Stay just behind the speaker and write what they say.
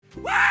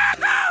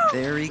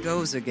There he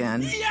goes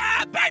again.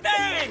 Yeah,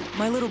 baby!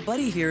 My little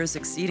buddy here is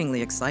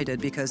exceedingly excited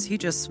because he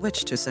just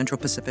switched to Central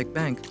Pacific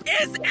Bank.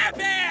 It's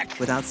epic!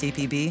 Without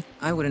CPB,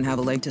 I wouldn't have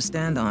a leg to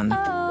stand on.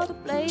 All the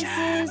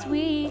places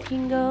we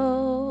can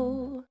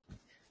go.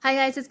 Hi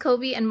guys, it's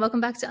Kobe and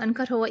welcome back to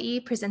Uncut Hawaii,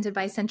 presented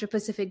by Central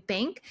Pacific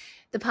Bank,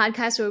 the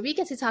podcast where we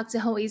get to talk to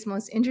Hawaii's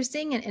most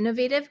interesting and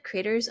innovative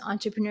creators,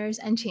 entrepreneurs,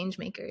 and change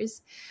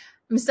makers.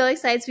 I'm so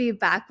excited to be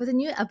back with a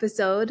new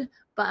episode,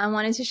 but I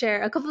wanted to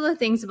share a couple of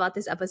things about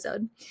this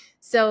episode.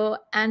 So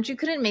Andrew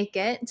couldn't make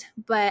it,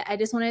 but I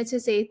just wanted to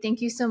say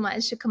thank you so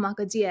much to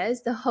Kamaka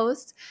Diaz, the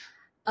host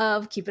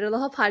of Keep It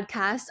Aloha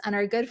podcast, and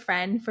our good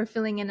friend for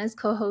filling in as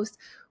co-host.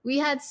 We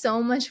had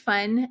so much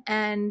fun,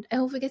 and I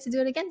hope we get to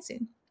do it again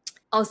soon.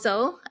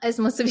 Also, as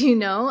most of you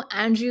know,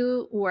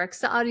 Andrew works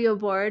the audio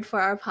board for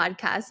our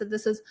podcast. So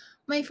this was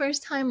my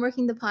first time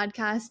working the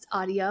podcast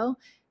audio,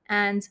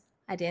 and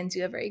I didn't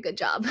do a very good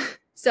job.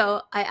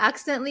 So I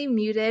accidentally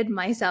muted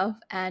myself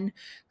and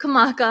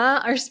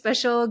Kamaka, our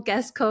special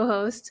guest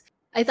co-host.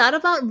 I thought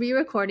about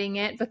re-recording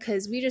it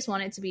because we just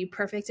want it to be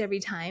perfect every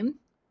time.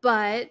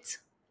 But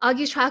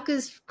Augie's track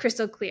is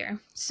crystal clear.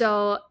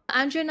 So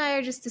Andrew and I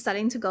are just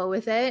deciding to go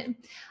with it.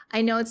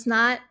 I know it's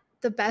not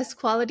the best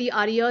quality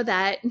audio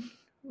that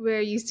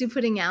we're used to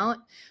putting out,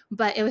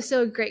 but it was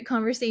still a great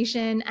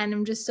conversation, and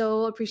I'm just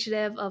so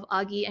appreciative of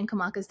Augie and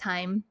Kamaka's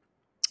time,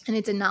 and I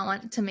did not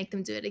want to make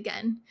them do it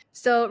again.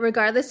 So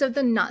regardless of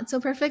the not so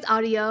perfect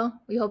audio,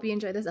 we hope you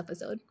enjoy this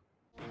episode.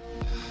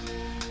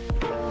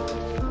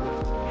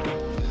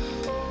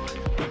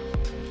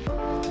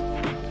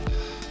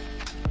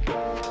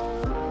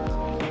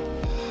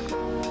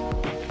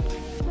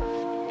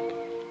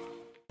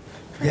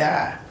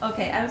 Yeah.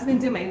 Okay, I was gonna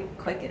do my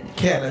quickest.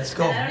 Okay, let's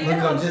go. We're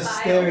going just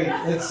staring.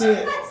 Let's see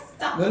it.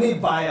 No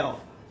need bio.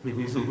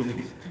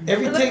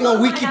 Everything on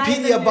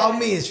Wikipedia about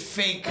me is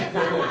fake.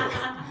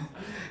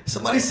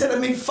 Somebody said I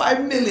made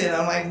 5 million.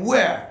 I'm like,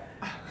 where?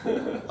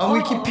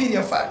 On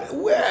Wikipedia, 5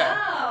 million. Where?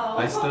 Wow.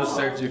 I still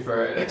search you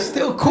for it. It's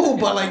still cool,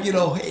 but like, you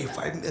know, hey,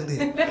 5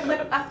 million.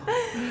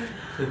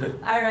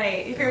 All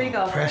right, here we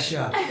go.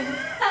 Pressure.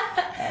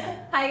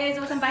 Hi guys,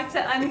 welcome back to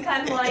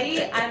Uncut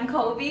Hawaii. I'm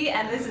Kobe,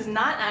 and this is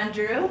not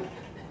Andrew.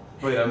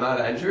 Wait, I'm not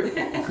Andrew?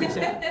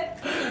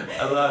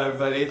 Hello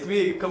everybody, it's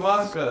me,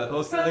 Kamaka,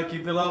 host of the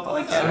Keep It Aloha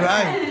podcast. All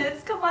right.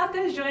 It's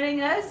Kamaka's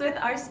joining us with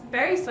our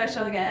very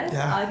special guest,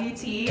 Yeah. Augie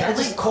T. Can I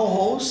just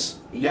co-host?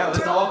 Yeah,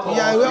 let's all co-host.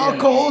 Yeah, we're all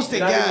co-hosting,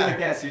 You're not yeah. even a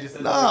guest, you just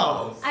said No.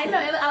 co-host. I know,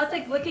 I was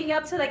like looking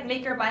up to like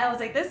make your bio. I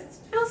was like, this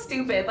feels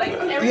stupid. Like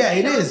everybody Yeah,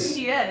 it knows is. who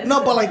she is.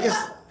 No, but like it's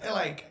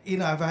like, you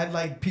know, I've had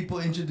like people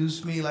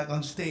introduce me like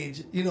on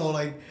stage, you know,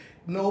 like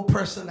no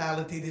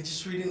personality. They're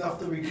just reading off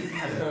the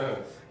Wikipedia.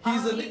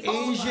 He's an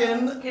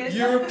Asian,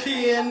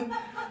 European,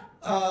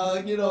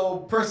 you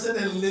know, person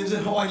that lives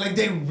in Hawaii. Like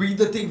they read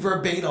the thing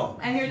verbatim.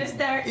 And you're just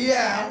there.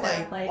 Yeah,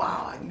 I'm like,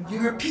 wow, I'm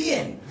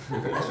European.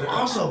 That's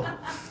awesome.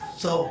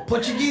 So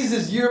Portuguese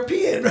is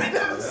European right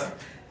now.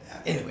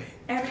 Anyway.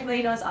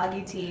 Everybody knows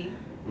Augie T.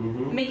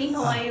 Mm-hmm. Making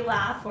Hawaii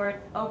laugh for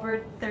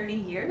over 30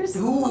 years.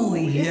 Ooh,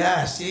 Holy.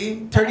 yeah,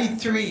 see?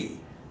 33.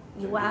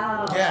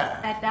 Wow. Yeah.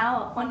 And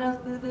now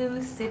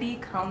Honolulu City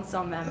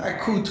Council member.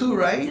 Cool too,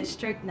 right?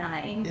 District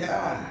 9.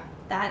 Yeah.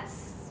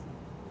 That's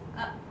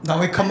Now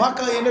when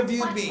Kamaka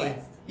interviewed watch me, list.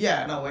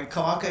 when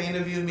Kamaka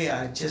interviewed me,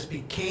 I just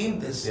became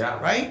this,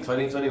 Yeah, right?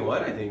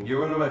 2021 I think. You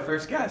were one of my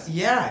first guests.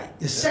 Yeah,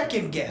 the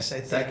second guest, I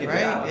think, Second, right?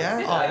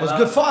 yeah. Oh, I it was love-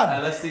 good I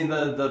fun. love seeing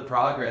the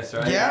progress,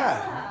 right?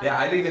 Yeah. Yeah,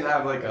 I didn't even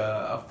have like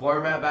a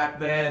format back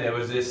then. It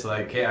was just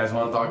like, hey, I just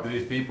want to talk to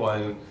these people,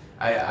 and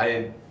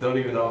I don't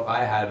even know if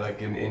I had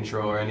like an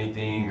intro or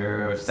anything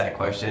or set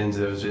questions.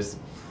 It was just,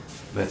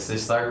 let's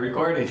just start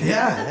recording. the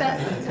Yeah.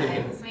 best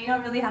sometimes. When you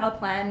don't really have a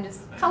plan,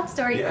 just tell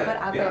stories about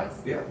how it goes.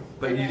 Yeah.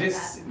 But you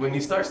just, when you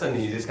start something,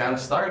 you just kind of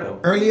start them.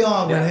 Early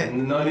on, Yeah,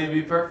 no need to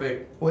be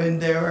perfect. when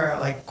there were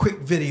like quick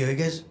video, you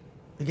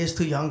guys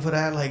too young for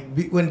that? Like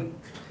when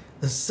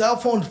the cell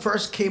phone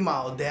first came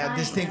out, they had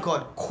this thing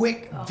called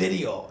quick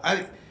video.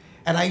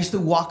 I used to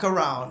walk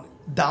around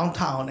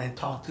downtown and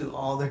talk to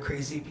all the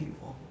crazy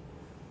people.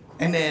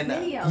 And then,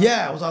 Video.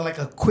 yeah, it was on like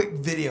a quick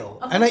video.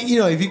 And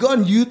if you go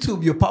on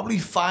YouTube, you'll probably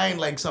find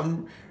like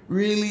some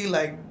really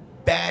like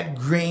bad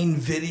grain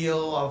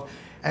video of,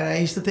 and I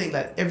used to think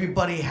that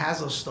everybody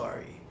has a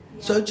story.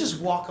 Yeah. So I'd just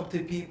walk up to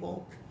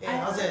people, hey,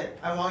 how's it?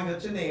 I want to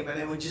get your name, and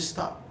then we just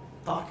stop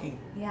talking.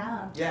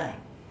 Yeah. Yeah.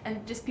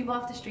 And just people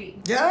off the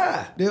street.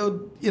 Yeah. They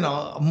would,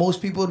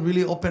 most people would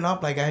really open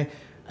up. Like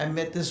I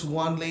met this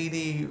one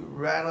lady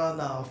right on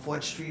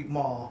 4th Street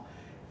Mall,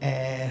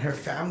 and her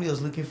family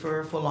was looking for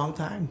her for a long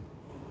time.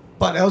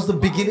 But that was the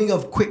beginning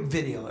of quick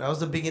video. That was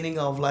the beginning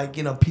of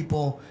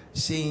people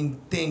seeing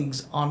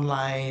things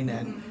online,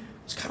 and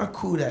it's kind of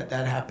cool that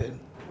happened.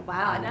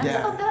 Wow. And I Yeah.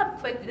 just looked that up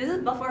quick. This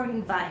is before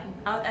Vine.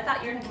 I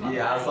thought you were talking about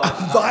Yeah, I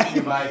was Vine.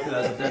 thinking about it, 'cause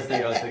that's the first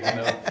thing I was thinking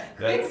of.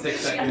 That's 6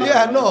 seconds.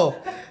 Yeah, no,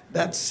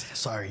 that's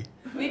sorry.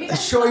 Maybe That's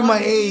that's showing my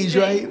Augie's age,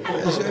 thing.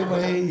 right? That's showing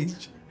my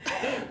age.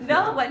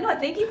 No, but no,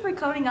 thank you for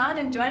coming on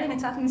and joining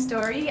and talking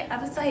story. I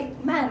was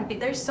like, man,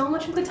 there's so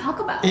much we could talk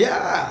about.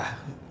 Yeah.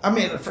 I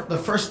mean, the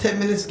first 10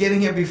 minutes getting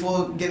here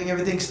before getting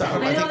everything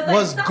started, I know, think it's like,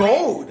 was stop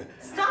gold. it.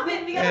 Stop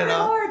it. We got to You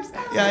know? record.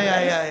 Stop it.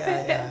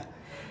 Yeah.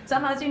 So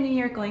how's your New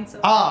Year going so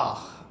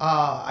far?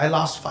 I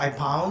lost 5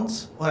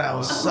 pounds when I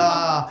was,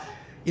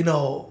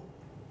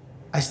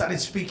 I started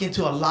speaking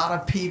to a lot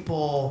of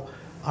people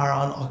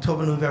around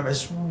October, November.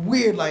 It's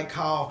weird, like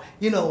how,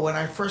 when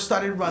I first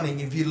started running,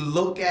 if you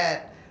look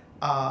at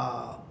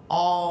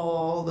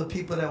all the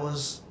people that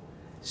was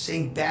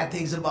saying bad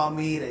things about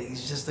me, that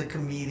he's just a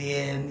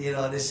comedian,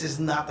 this is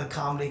not the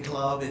comedy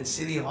club in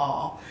City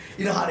Hall.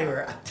 You know how they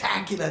were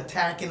attacking, and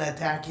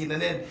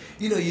then,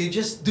 you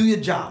just do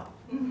your job.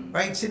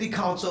 Right? City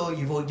council,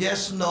 you vote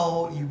yes,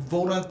 no, you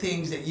vote on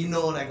things that that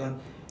are going to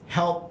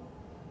help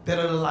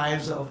better the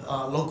lives of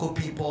local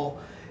people.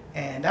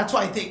 And that's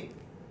why I think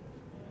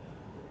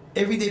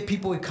everyday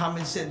people with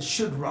common sense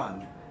should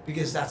run,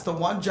 because that's the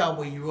one job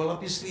where you roll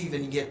up your sleeve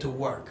and you get to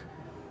work.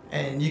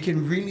 And you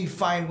can really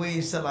find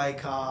ways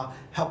to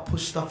help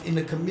push stuff in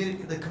the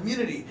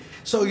community.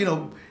 So,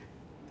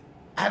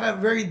 I had a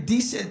very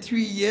decent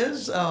 3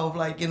 years of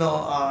taking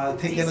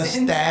a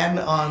stand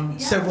on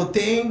several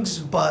things,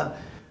 but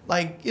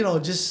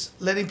just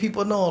letting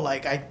people know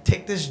I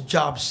take this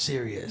job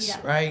serious,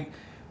 right?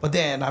 But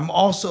then I'm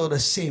also the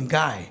same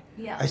guy.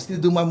 Yeah. I still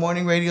do my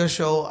morning radio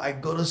show. I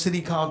go to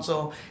city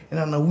council, and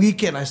on the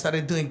weekend I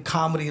started doing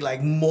comedy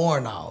more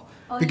now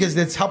because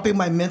it's helping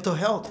my mental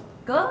health.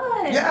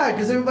 Good. Yeah,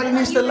 because everybody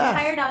needs to laugh.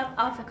 Tired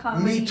off of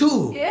comedy. Me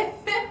too. Yeah.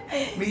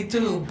 Me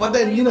too. But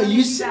then,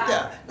 you sit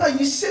there. No,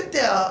 you sit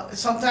there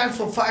sometimes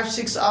for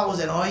 5-6 hours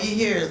and all you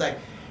hear is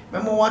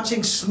remember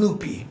watching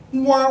Snoopy?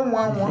 Wah,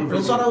 wah, wah.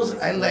 That's what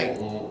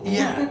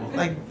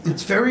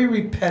it's very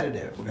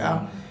repetitive.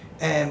 Yeah.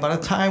 And by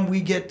the time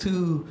we get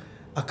to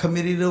a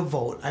committee to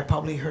vote, I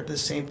probably heard the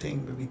same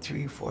thing maybe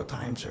 3-4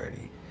 times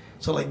already.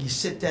 So you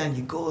sit there and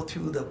you go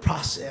through the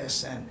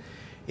process, and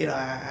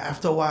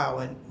after a while, I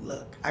went,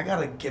 look, I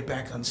gotta get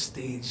back on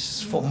stage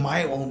just for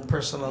my own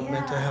personal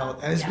mental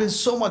health. And it's been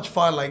so much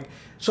fun,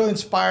 so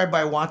inspired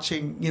by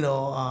watching,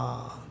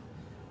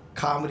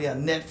 comedy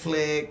on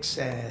Netflix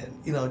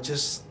and,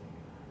 just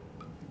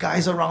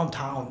guys around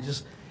town,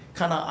 just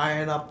kind of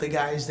iron up the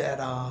guys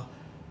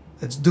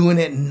that's doing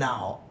it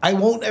now. I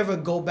won't ever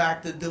go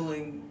back to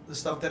doing the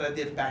stuff that I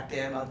did back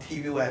then on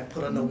TV where I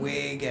put on a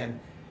wig and,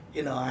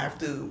 I have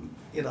to,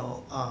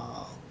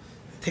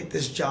 take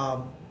this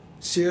job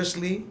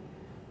seriously,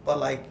 but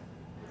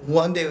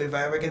one day if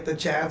I ever get the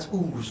chance,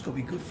 it's gonna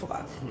be good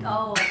fun.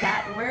 Oh,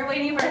 we're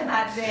waiting for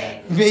that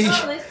day. Me.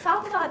 So let's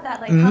talk about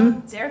that, how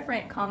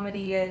different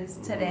comedy is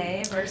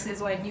today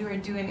versus when you were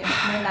doing it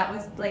when that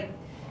was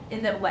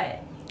in the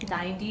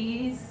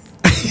 90s.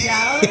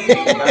 Yeah. You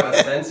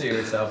gotta censor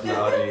yourself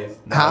nowadays.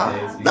 No,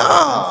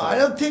 I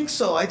don't think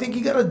so. I think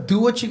you gotta do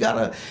what you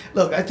gotta.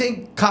 Look, I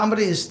think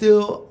comedy is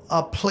still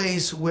a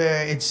place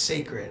where it's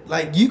sacred.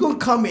 You gonna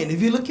come in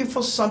if you're looking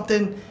for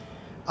something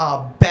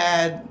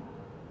bad,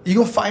 you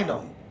gonna find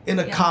them in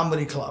a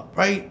comedy club,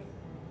 right?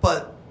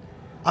 But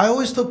I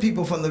always tell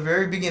people from the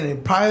very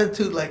beginning, prior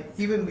to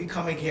even me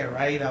coming here,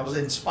 right? I was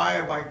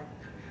inspired by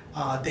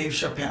Dave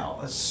Chappelle.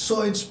 I was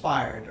so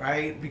inspired,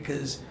 right?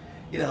 Because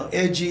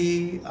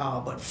edgy,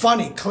 but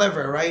funny,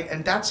 clever, right?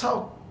 And that's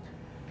how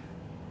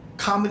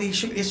comedy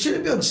should be. It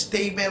shouldn't be on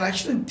stage, man. I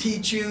shouldn't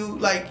teach you.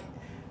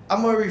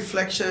 I'm a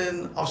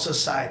reflection of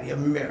society, a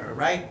mirror,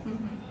 right?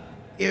 Mm-hmm.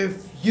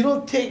 If you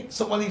don't take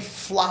somebody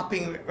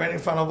flopping right in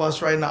front of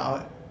us right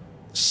now,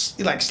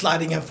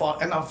 sliding and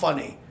not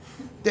funny,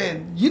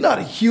 then you're not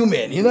a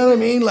human. You know what I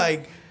mean?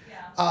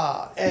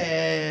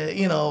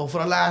 For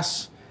the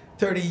last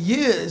 30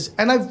 years,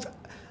 and I've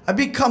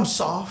become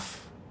soft.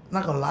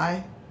 Not gonna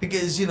lie.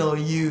 Because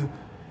you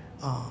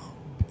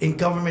in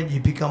government you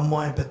become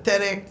more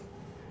empathetic.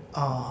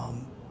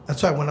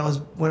 That's why when I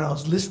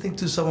was listening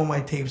to some of my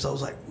tapes, I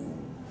was like,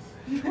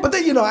 ooh. But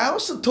then I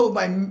also told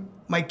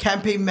my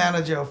campaign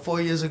manager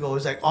 4 years ago,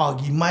 it's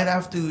Augie, you might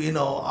have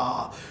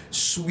to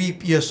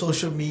sweep your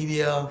social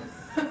media,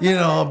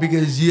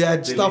 because you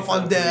had stuff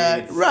on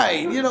that,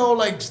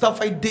 right?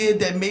 Stuff I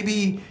did that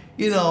maybe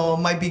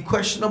might be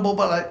questionable,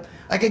 but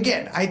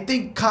again, I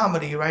think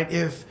comedy, right?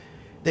 If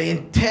the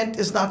intent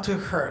is not to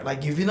hurt.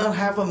 If you don't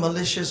have a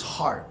malicious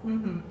heart,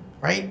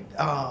 right?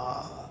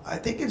 I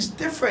think it's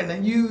different.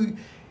 And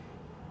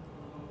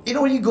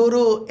when you go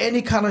to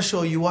any kind of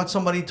show, you watch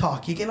somebody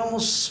talk, you can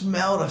almost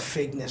smell the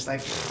fakeness.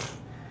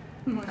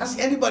 Ask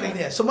anybody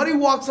there. Somebody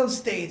walks on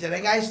stage and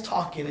a guy's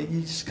talking, and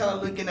you just kind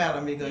of looking at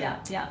him and going,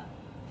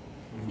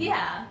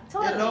 yeah,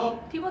 totally.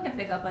 People can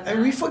pick up on that.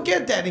 And we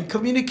forget that in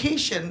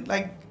communication,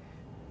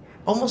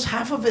 almost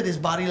half of it is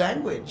body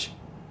language.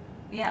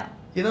 Yeah.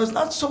 It's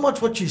not so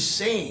much what you're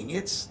saying.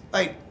 It's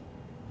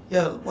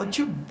what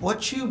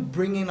you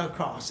bringing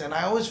across. And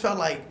I always felt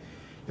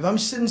if I'm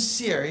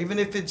sincere, even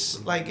if it's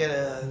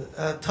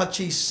a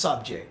touchy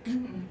subject,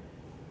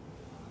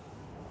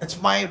 that's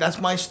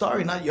my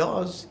story, not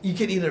yours. You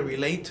can either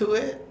relate to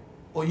it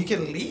or you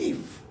can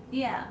leave.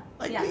 Yeah.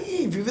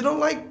 Leave. If you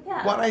don't like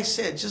what I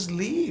said, just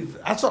leave.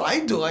 That's what I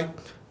do.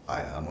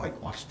 I'm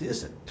watch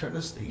this and turn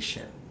the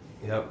station.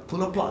 Yep. pull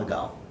the plug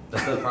out.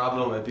 That's the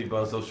problem with people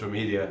on social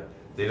media.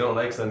 They don't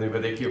like something,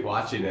 but they keep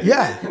watching it.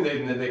 Yeah. And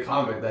then they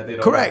comment that they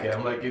don't Correct. like it.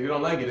 I'm like, if you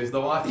don't like it, just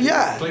don't watch it.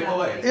 Yeah. Click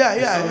away. Yeah,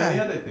 There's yeah, so many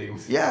yeah. other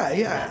things. Yeah,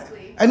 yeah.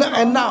 Exactly. And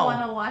I now,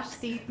 want to watch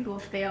see people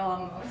fail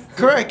almost.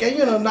 correct.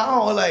 And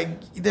now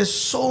like there's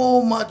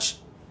so much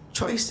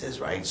choices,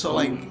 right? So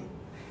like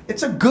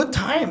it's a good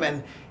time,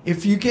 and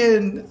if you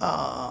can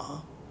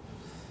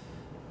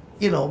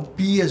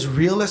be as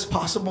real as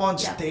possible on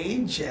Yeah.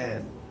 stage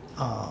and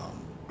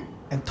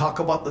talk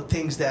about the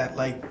things that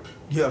like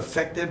you're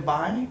affected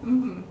by.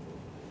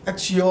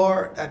 That's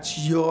your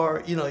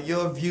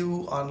your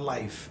view on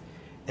life,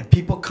 and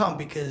people come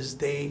because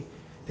they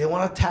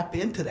want to tap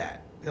into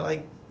that. They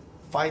like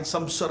find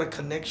some sort of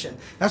connection.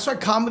 That's why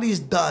comedy is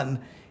done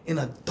in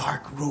a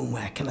dark room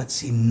where I cannot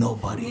see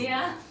nobody.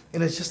 Yeah.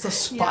 And it's just a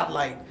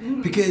spotlight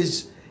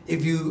because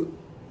if you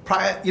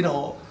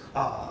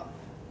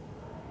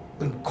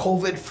when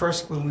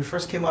we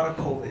first came out of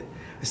COVID,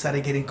 I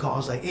started getting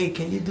calls like, hey,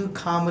 can you do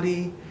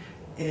comedy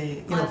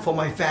for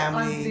my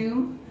family On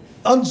Zoom.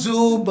 on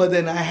Zoom? But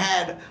then I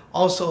had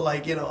also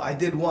like I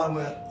did one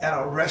at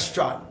a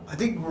restaurant, I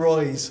think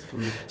Roy's.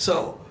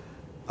 So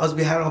I was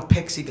behind a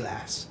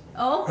plexiglass.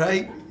 Oh.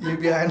 Right? You're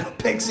behind a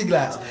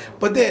plexiglass.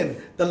 But then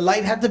the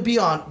light had to be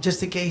on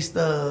just in case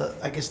the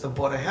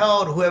Board of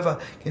Health, whoever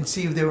can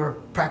see if they were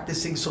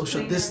practicing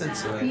social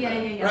distancing.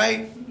 Yeah.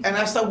 Right? And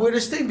that's the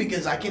weirdest thing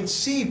because I can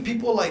see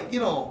people like,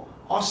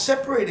 all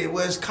separated,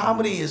 whereas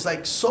comedy is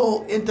like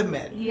so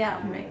intimate.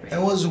 Yeah, right. And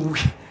it was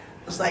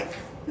like,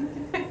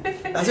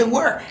 doesn't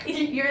work.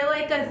 You're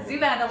like a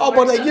zoo animal. Oh,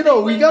 but like,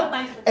 we got,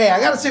 Like, I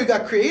gotta say we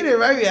got creative,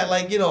 right? We had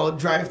like,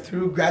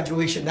 drive-through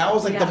graduation. That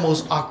was like the Yeah.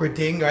 most awkward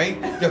thing, right?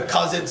 Your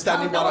cousin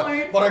standing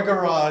Oh, by a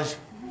garage.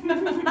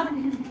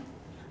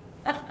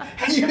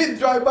 You didn't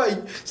drive by,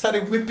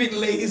 started whipping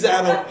ladies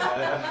at him.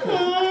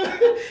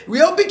 We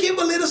all became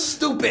a little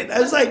stupid. I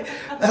was like,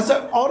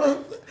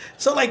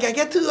 so like I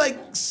get to like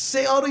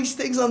say all these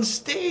things on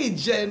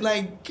stage and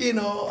like,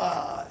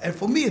 and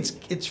for me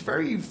it's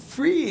very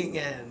freeing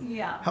and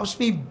helps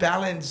me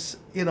balance,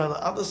 the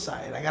other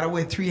side. I gotta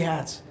wear 3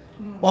 hats.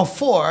 Well,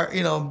 4,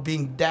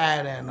 being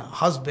dad and a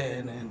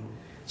husband, and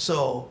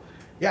so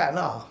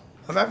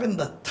I'm having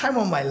the time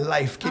of my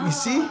life. Can you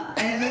see?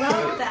 I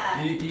love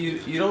that.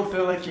 You don't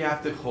feel like you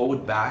have to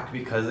hold back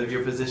because of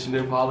your position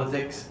in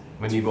politics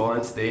when you go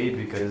on stage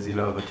because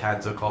of the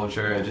cancel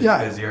culture and just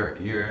because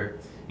you're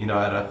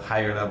at a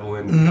higher level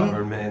in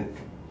government,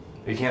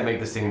 you can't make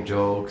the same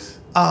jokes.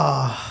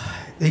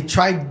 They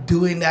tried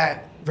doing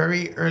that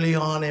very early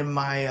on in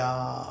my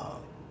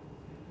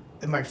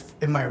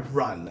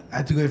run. I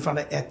had to go in front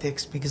of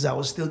ethics because I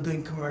was still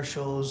doing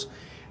commercials,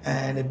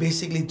 and it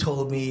basically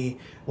told me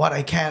what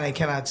I can and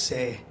cannot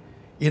say.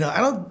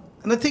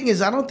 And the thing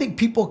is, I don't think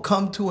people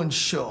come to a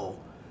show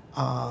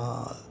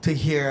to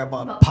hear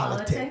about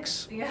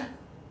politics. Yeah.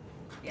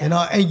 And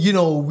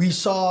we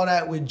saw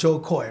that with Joe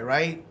Coy,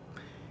 right?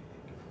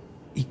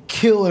 He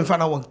killed in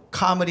front of a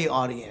comedy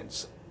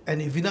audience.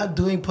 And if you're not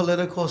doing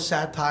political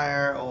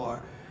satire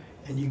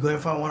and you go in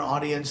front of an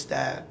audience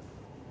that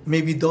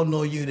maybe don't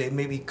know you, they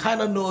maybe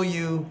kind of know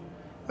you,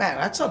 man,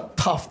 that's a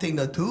tough thing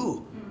to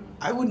do.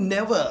 I would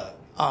never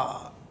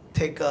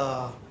take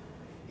a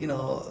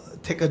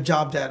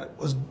job that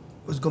was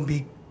going to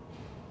be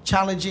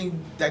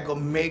challenging, that going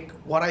to make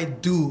what I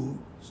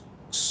do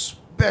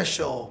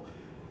special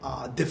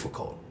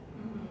difficult.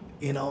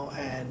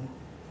 And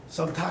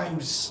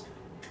sometimes,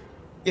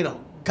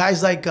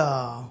 guys like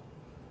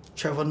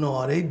Trevor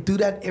Noah, they do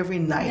that every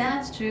night. Yeah,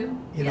 that's true.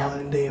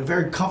 And they're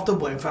very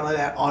comfortable in front of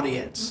that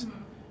audience.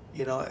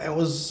 It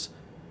was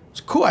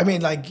cool. I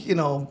mean, like,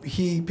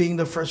 he being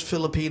the first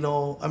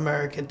Filipino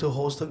American to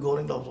host the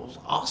Golden Globes was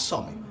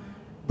awesome.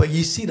 But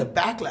you see the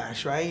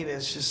backlash, right?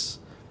 It's just,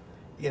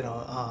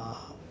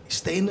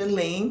 stay in the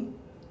lane.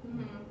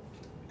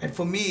 And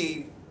for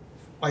me,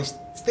 like,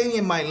 staying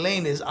in my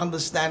lane is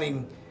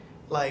understanding,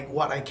 like,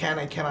 what I can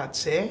and cannot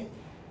say.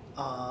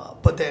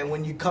 But then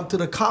when you come to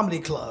the comedy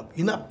club,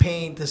 you're not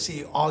paying to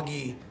see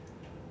Augie,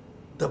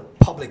 the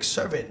public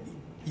servant.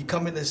 You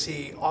come in to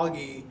see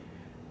Augie,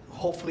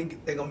 hopefully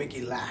they're going to make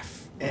you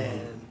laugh.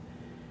 And,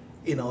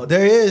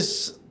 there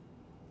is,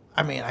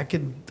 I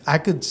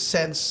could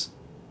sense,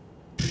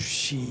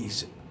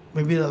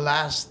 maybe the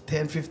last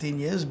 10, 15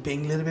 years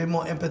being a little bit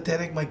more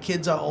empathetic. My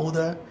kids are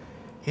older,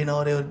 they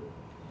would,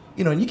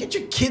 and you get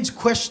your kids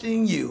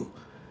questioning you.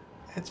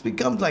 It's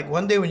become like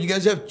one day when you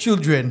guys have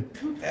children,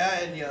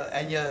 and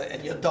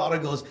your daughter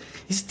goes,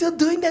 "He's still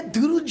doing that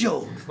doodle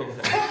joke."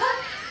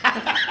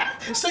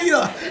 So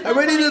I'm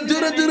ready to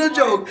do the doodle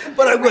joke,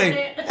 but I'm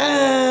going,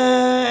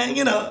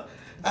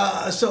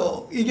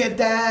 so you get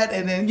that,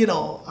 and then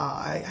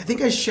I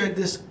think I shared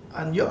this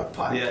on your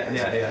podcast.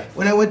 Yeah.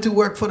 When I went to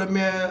work for the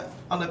mayor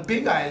on the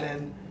Big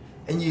Island,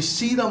 and you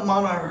see the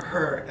amount of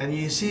hurt, and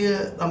you see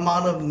the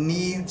amount of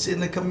needs in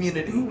the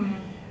community,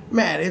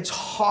 man, it's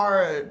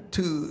hard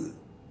to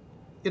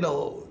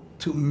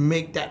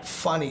make that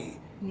funny.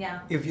 Yeah.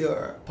 If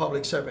you're a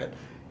public servant.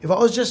 If I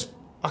was just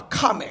a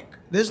comic,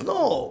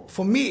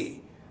 for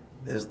me,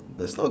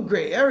 There's no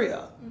gray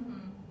area.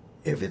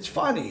 If it's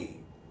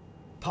funny,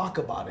 talk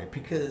about it,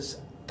 because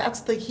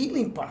that's the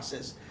healing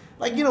process.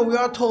 Like, you know, we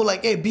are told,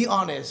 like, hey, be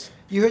honest.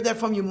 You heard that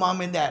from your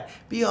mom and dad.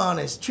 Be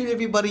honest. Treat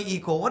everybody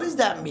equal. What does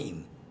that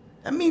mean?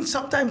 That means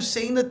sometimes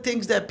saying the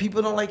things that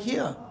people don't like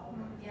hear.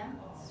 Yeah,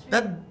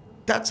 that's true.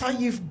 That's how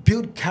you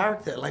build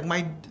character.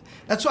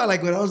 That's why,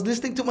 like, when I was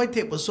listening to my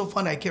tape, it was so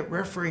funny. I kept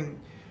referring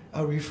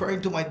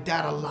to my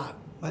dad a lot.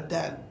 My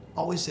dad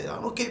always said,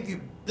 I don't care if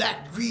you're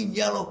black, green,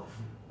 yellow,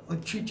 I'll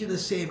treat you the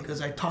same,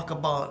 because I talk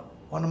about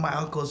one of my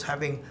uncles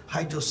having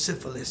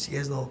hydrosyphilis. He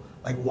has no,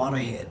 like, water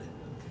head.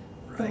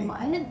 Right?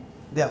 What?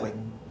 Yeah,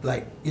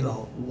 like you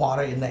know,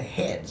 water in the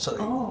head. So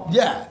Oh.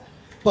 yeah,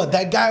 but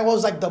that guy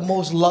was like the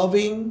most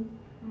loving,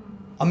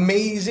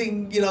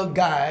 amazing, you know,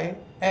 guy,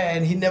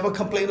 and he never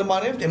complained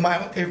about anything.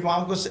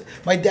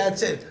 My dad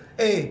said,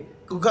 "Hey,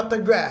 go cut the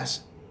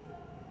grass."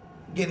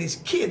 Get his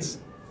kids,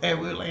 and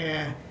we were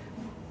like,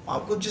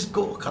 "Uncle, just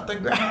go cut the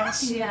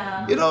grass."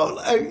 Yeah. You know,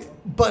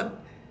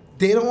 but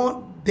they don't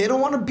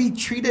want to be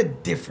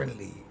treated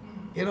differently.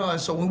 You know,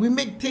 and so when we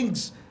make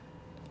things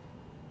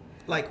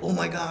like, oh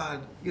my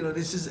God, you know,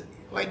 this is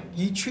like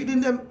you treating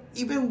them,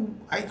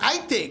 even I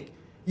think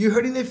you're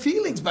hurting their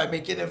feelings by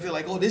making them feel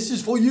like, oh, this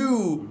is for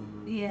you.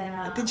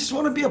 Yeah. They just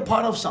want to be a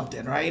part of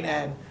something, right?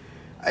 And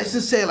I used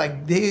to say,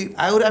 like,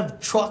 I would have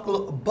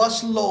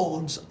bus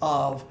loads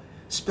of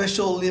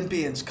Special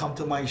Olympians come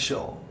to my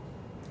show,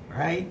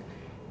 right?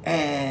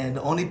 And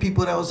the only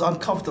people that was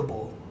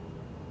uncomfortable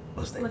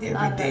was the With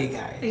everyday others.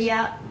 guys.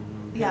 Yeah.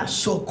 They Yeah. were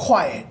so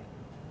quiet.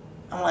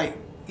 I'm like,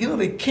 you know,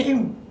 they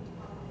came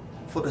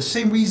for the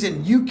same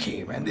reason you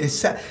came, and they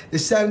sat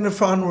in the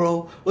front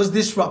row, was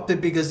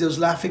disrupted because they was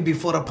laughing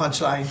before the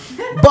punchline,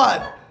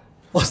 but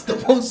was the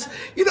most,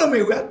 you know what I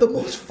mean, we had the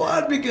most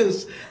fun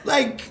because,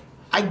 like,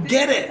 I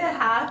get it. They're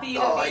happy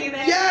to be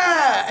there.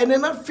 Yeah, and they're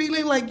not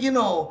feeling like, you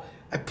know,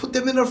 I put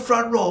them in the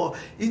front row.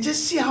 You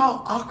just see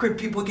how awkward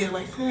people get,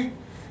 like,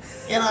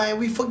 and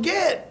we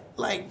forget,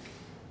 like,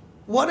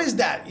 what is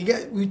that?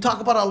 We talk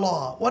about a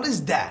law. What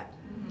is that?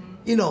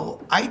 You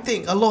know, I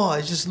think a law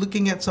is just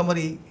looking at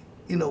somebody,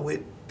 you know,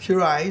 with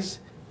pure eyes,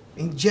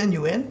 being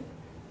genuine,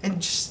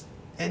 and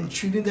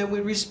treating them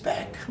with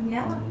respect.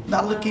 Yeah.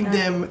 Not looking at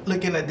them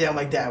like they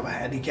have a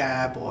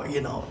handicap, or,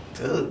 you know,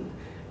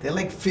 they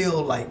like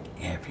feel like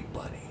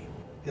everybody.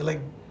 They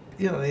like,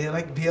 you know, they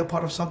like be a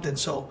part of something.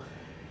 So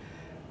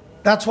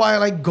that's why I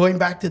like going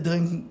back to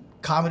doing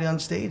comedy on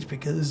stage,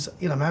 because,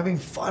 you know, I'm having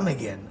fun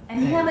again.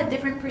 And you have a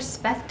different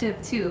perspective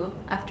too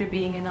after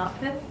being in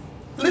office.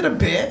 Little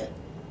bit,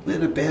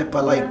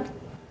 but like,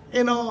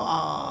 you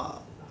know,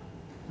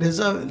 there's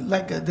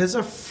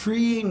a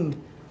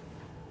freeing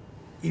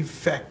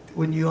effect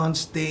when you're on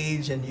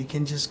stage and you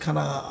can just kind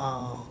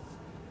of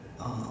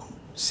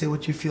say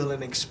what you feel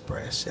and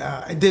express.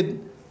 I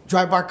did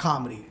dry bar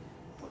comedy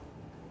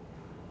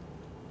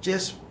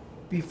just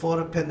before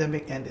the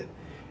pandemic ended,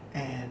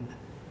 and,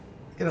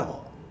 you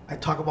know, I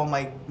talk about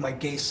my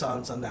gay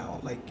sons, and now,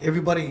 like,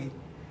 everybody,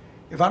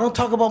 if I don't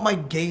talk about my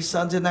gay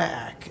sons in that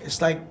act,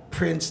 it's like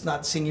Prince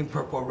not singing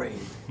Purple Rain.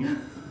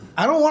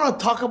 I don't want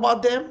to talk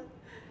about them,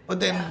 but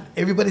then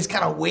everybody's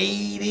kind of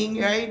waiting,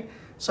 right?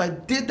 So I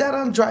did that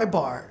on Dry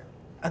Bar.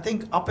 I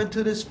think up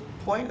until this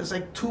point, it's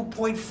like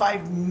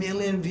 2.5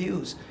 million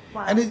views.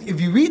 Wow. And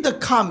if you read the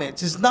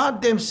comments, it's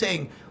not them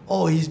saying,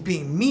 oh, he's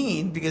being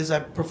mean because I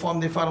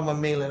performed in front of a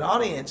male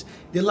audience.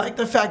 They like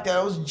the fact that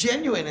I was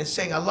genuine and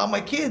saying, I love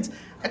my kids.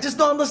 I just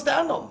don't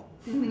understand them.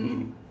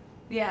 Mm-hmm.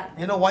 Yeah.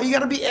 You know, why you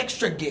gotta be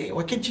extra gay?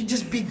 Why can't you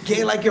just be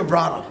gay like your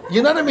brother?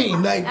 You know what I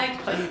mean? Like,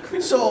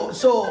 Actually. so,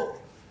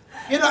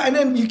 you know, and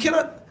then you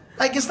cannot,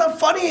 like, it's not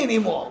funny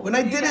anymore. When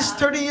I did this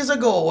 30 years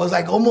ago, it was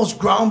like almost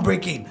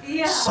groundbreaking.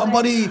 Yeah.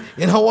 Somebody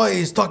in Hawaii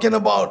is talking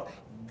about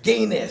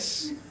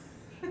gayness.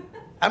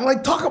 I'm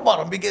like, talk about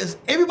them, because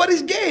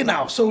everybody's gay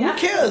now, so who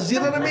cares? You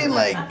know what I mean?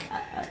 Like,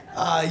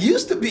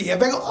 used to be, if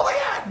I go, oh my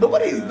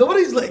God,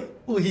 nobody's like,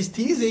 oh, he's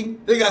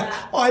teasing. They go,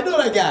 oh, I know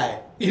that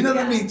guy. You know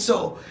what I mean?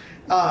 So,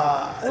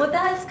 well,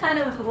 that's kind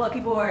of what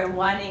people are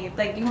wanting.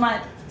 Like, you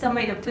want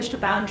somebody to push the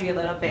boundary a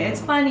little bit. It's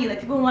funny,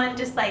 like, people want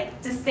just say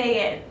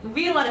it.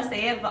 We want to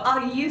say it, but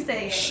Augie, you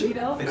say it, you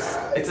know?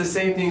 It's the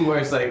same thing where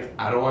it's like,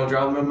 I don't want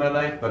drama in my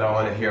life, but I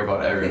want to hear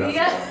about everyone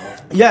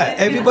else. Yeah,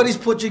 everybody's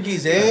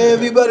Portuguese.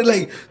 Everybody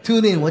like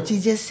tune in. What you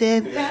just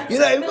said, you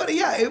know.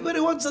 Everybody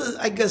wants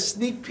a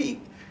sneak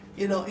peek,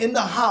 you know, in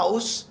the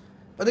house.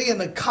 But again,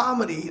 the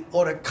comedy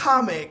or the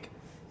comic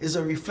is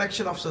a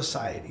reflection of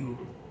society.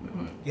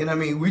 Mm-hmm. You know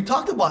what I mean? We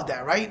talked about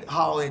that, right?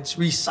 How it's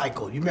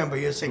recycled. You remember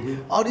you're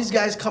saying all these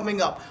guys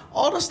coming up,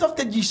 all the stuff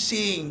that you're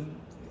seeing,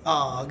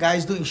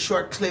 guys doing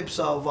short clips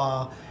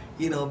of,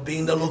 you know,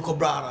 being the local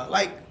brother.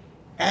 Like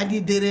Andy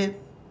did it.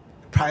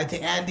 Prior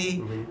to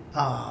Andy,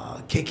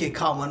 KK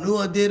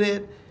Kamanua did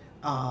it,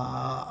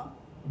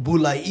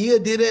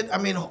 Bulaia did it. I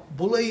mean,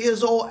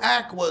 Bulaia's whole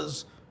act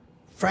was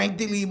Frank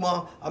De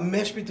Lima, a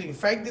mesh between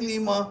Frank De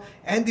Lima,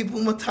 Andy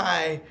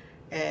Pumatai,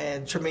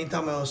 and Tremaine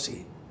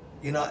Tamaosi.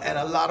 You know, and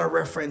a lot of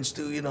reference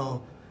to, you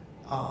know,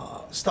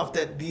 stuff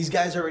that these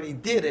guys already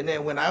did. And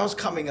then when I was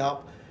coming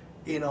up,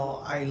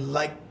 I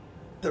like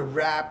the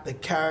rap, the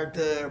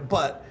character,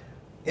 but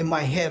in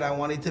my head, I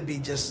wanted to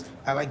be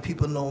I like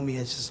people know me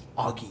as just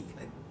Augie,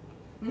 like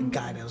the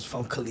guy that was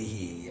from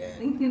Kalihi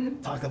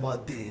and talk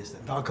about this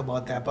and talk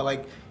about that. But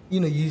like,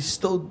 you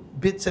stole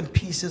bits and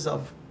pieces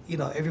of,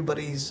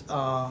 everybody's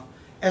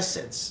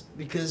essence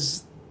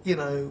because,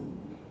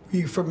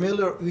 we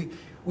familiar,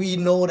 we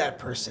know that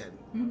person.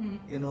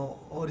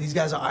 These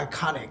guys are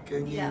iconic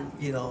and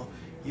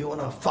you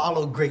want to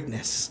follow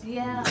greatness.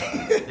 Yeah.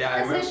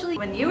 Yeah, Especially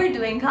when you were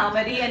doing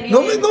comedy and No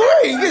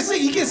worry.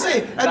 You can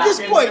say at this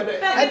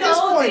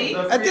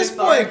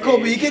point,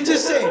 Kobe, you can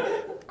just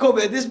say,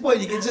 Kobe, at this point,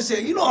 you can just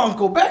say,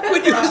 Uncle, back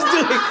when you was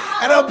doing,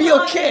 and I'll be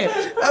okay.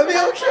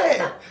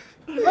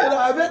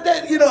 I bet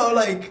that,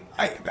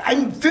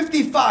 I'm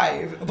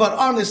 55, but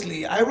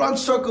honestly, I run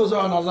circles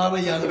around a lot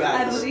of young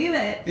guys. I believe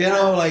it.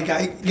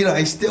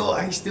 I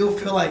still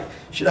feel like,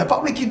 I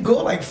probably could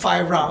go like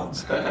 5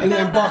 rounds,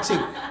 in boxing,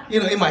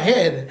 in my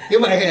head,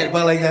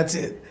 but like, that's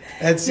it.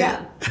 That's it.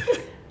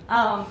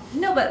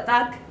 No, but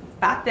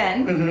back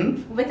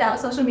then, without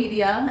social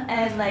media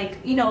and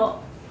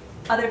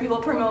other people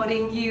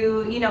promoting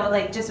you,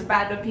 just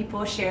random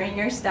people sharing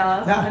your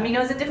stuff. Yeah. I mean, it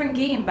was a different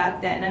game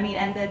back then. I mean,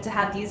 and then to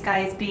have these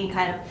guys being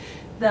kind of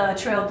the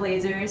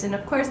trailblazers, and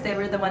of course they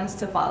were the ones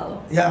to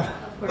follow. Yeah,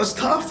 it was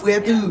tough. We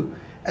had to,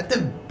 at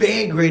the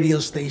big radio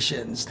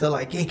stations, they're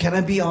like, hey, can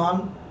I be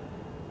on?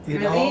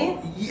 Really?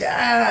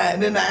 Yeah,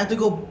 and then I had to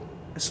go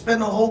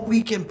spend a whole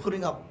weekend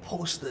putting up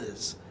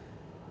posters,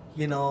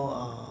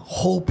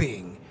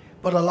 hoping.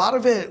 But a lot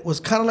of it was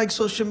kind of like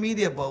social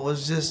media, but it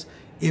was just,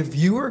 if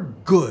you were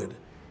good,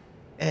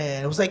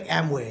 and it was like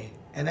Amway,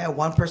 and that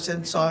one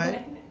person saw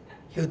it,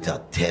 he would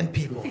tell 10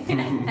 people.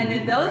 And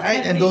then those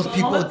Right? And those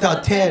people would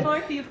tell 10. more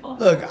people.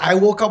 Look, I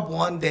woke up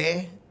one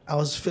day, I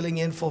was filling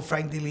in for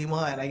Frank De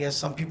Lima, and I guess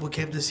some people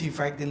came to see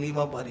Frank De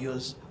Lima, but he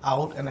was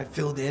out, and I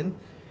filled in,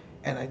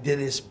 and I did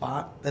his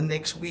spot. The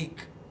next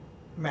week,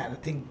 man, the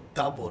thing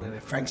doubled, and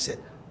then Frank said,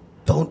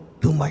 don't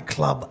do my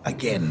club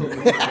again.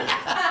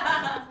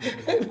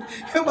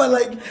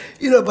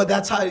 But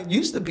that's how it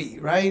used to be,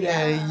 right?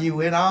 And you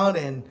went out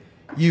and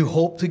you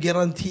hope to get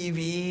on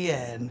TV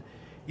and,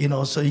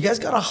 so you guys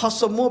got to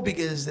hustle more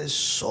because there's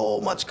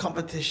so much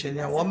competition.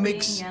 What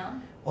makes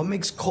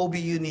Kobe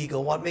unique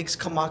or what makes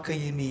Kamaka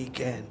unique?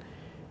 And,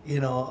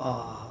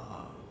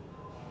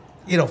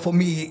 for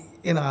me,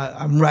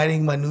 I'm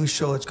writing my new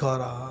show. It's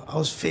called I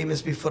Was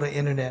Famous Before the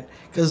Internet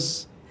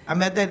because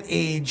I'm at that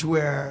age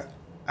where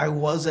I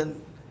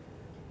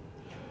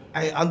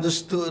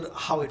understood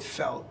how it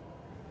felt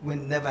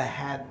when never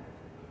had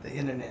the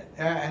internet.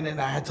 And then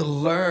I had to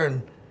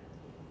learn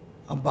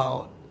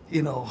about,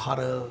 how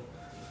to,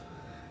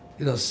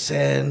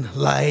 send,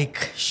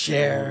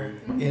 share,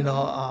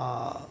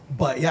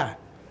 but yeah.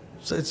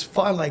 So it's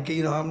fun.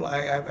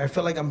 I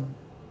feel like I'm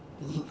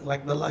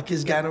like the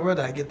luckiest guy in the world.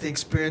 I get to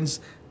experience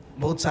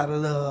both sides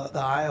of the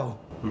aisle.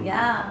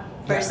 Yeah,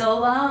 for so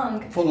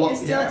long. For long,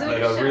 You're still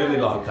doing Like a really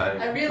long time.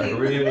 A really-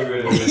 Like really,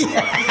 really long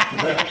time.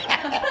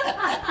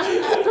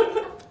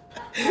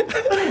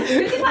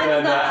 55 is not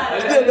I'm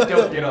bad. just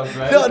joking,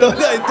 right? No,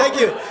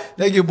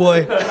 thank you,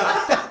 boy.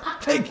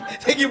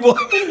 thank you, boy.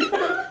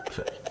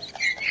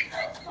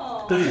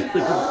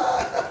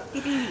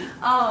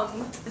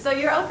 So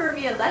you're up for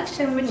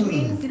re-election, which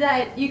means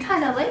that you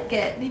kind of like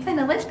it. You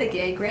kind of like the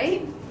gig,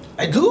 right?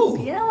 I do.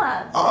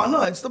 Yeah. Oh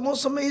no, it's the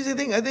most amazing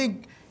thing. I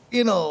think,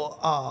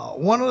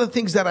 one of the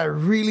things that I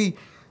really,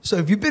 so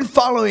if you've been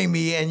following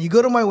me and you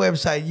go to my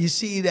website, you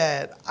see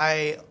that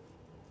I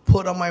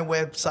put on my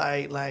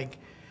website,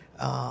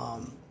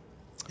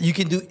 you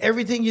can do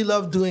everything you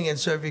love doing and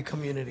serve your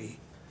community.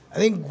 I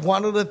think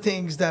one of the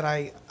things that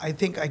I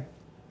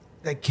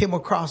came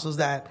across was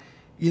that,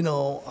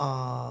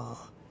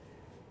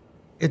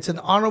 it's an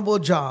honorable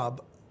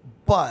job,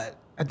 but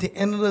at the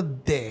end of the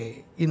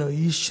day,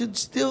 you should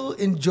still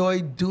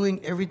enjoy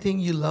doing everything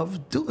you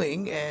love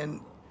doing,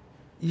 and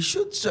you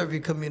should serve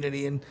your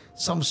community in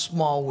some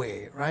small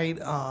way, right?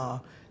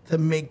 To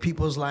make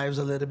people's lives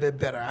a little bit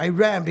better. I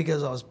ran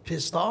because I was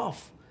pissed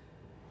off.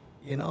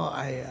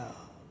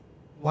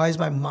 Why is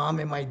my mom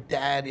and my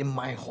dad in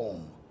my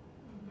home?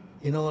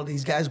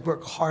 These guys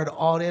work hard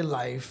all their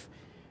life.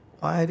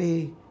 Why are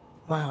they?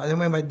 Wow. And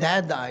when my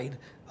dad died,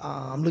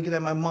 I'm looking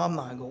at my mom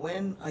now and go,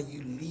 when are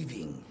you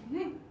leaving?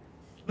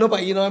 No,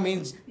 but you know what I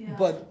mean? Yeah.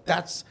 But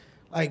that's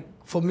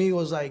for me, it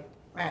was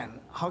man,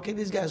 how can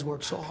these guys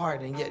work so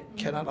hard and yet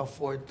cannot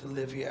afford to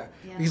live here?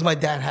 Yeah. Because my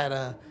dad had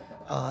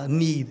a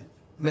need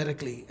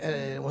medically and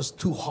it was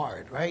too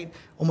hard, right?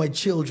 Or my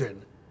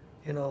children,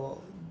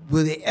 will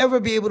they ever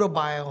be able to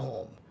buy a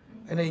home?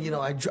 And then,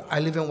 I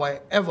live in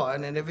wherever,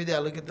 and then every day I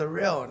look at the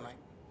rail and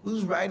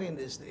who's riding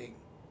this thing?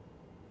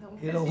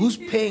 Who's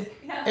paying?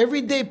 Yeah.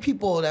 Everyday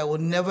people that will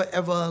never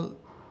ever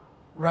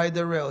ride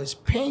the rail is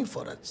paying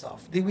for that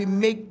stuff. Did we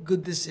make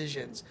good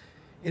decisions?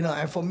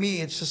 And for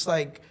me, it's just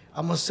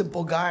I'm a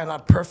simple guy, I'm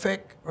not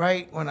perfect,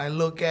 right? When I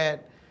look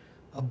at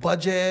a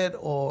budget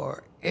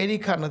or any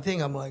kind of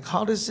thing, I'm like,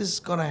 how is this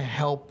gonna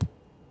help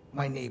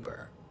my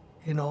neighbor?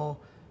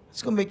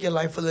 It's going to make your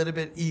life a little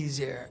bit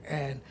easier.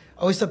 And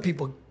I always tell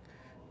people,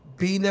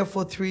 being there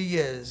for 3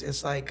 years,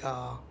 it's like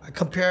I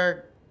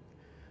compare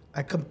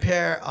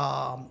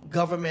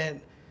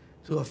government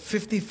to a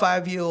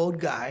 55-year-old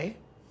guy,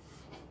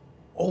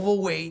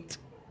 overweight,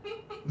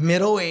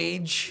 middle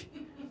age,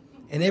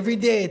 and every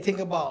day I think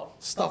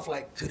about stuff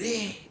like,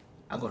 today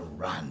I'm going to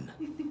run.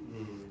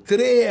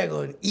 Today I'm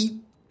going to eat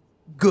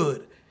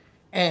good.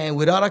 And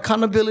without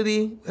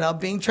accountability, without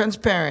being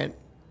transparent,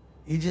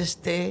 you just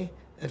stay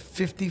a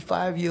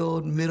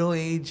 55-year-old,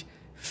 middle-aged,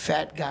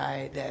 fat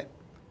guy that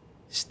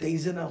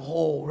stays in a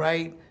hole,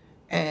 right?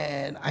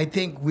 And I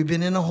think we've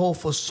been in a hole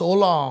for so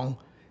long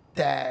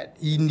that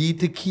you need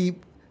to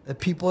keep the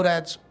people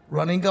that's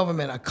running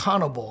government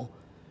accountable,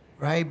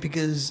 right?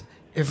 Because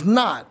if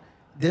not,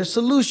 their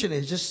solution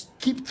is just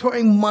keep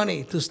throwing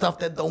money to stuff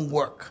that don't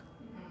work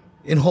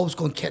in hopes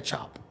gonna catch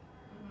up,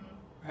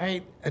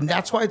 right? And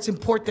that's why it's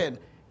important.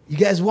 You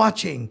guys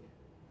watching,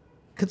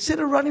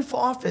 consider running for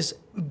office.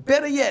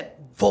 Better yet,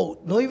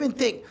 vote. Don't even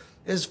think.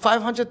 There's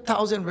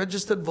 500,000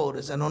 registered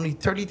voters and only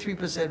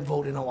 33%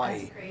 vote in Hawaii.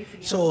 That's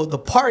crazy. So the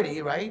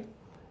party, right,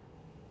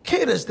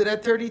 caters to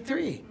that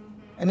 33.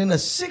 And then the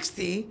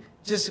 60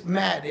 just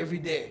mad every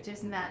day.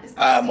 Just not.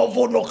 My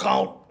vote no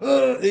count.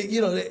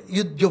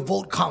 Your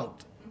vote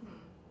count.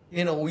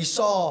 You know, we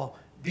saw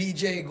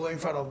BJ go in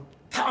front of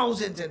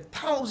thousands and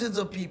thousands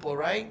of people,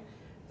 right?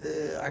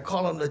 I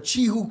call them the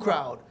Chihu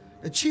crowd.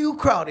 The Chihu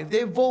crowd, if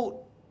they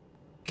vote,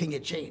 can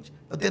get changed.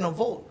 But they don't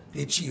vote.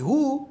 They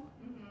Chihu,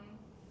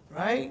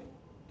 right?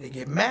 They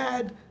get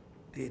mad.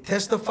 They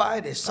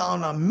testify. They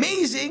sound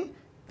amazing,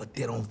 but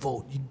they don't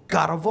vote. You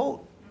gotta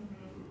vote.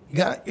 You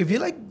gotta. If you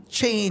like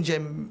change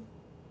and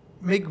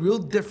make real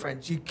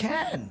difference, you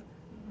can.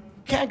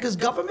 You can, because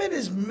government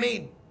is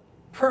made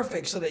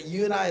perfect so that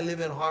you and I live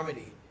in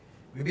harmony.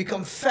 We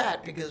become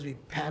fat because we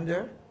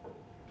pander,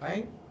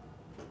 right?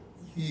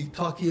 You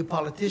talk to your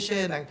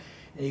politician and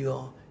you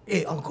go,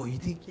 hey, uncle, you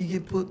think you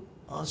can put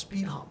a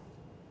speed hump?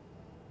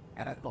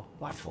 And I go,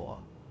 what for?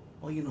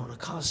 Well, you know, the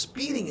car's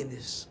speeding in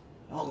this.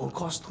 Oh, it's gonna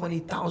cost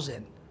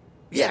 $20,000.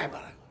 Yeah,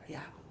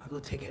 I'll go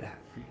take it out.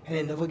 And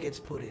it never gets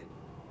put in.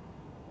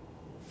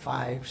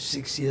 5,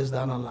 6 years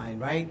down the line,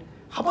 right?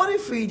 How about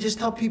if we just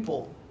tell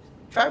people,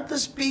 drive the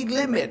speed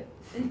limit?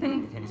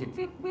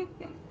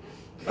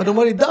 But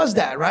nobody does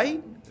that,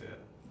 right? Yeah.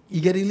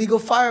 You get illegal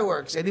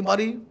fireworks.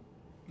 Anybody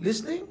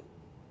listening?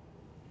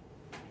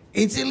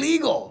 It's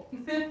illegal.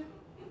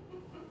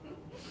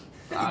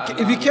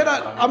 If you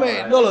cannot,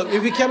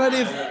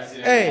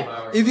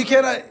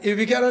 if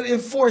you cannot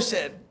enforce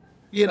it,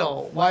 you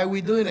know, why are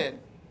we doing it?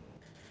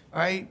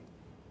 Right?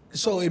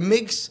 So it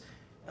makes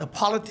a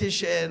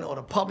politician or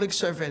the public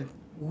servant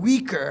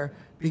weaker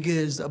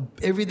because the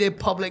everyday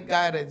public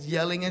guy that's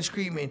yelling and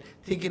screaming,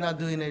 thinking not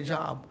doing their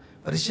job.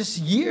 But it's just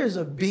years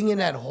of being in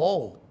that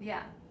hole.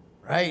 Yeah.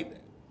 Right?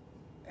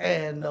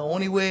 And the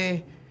only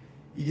way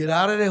you get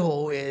out of the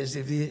hole is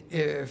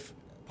if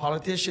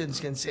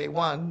politicians can say,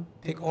 one,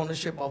 take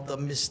ownership of the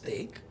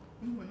mistake,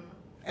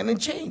 and then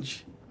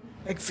change,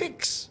 like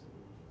fix.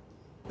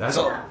 That's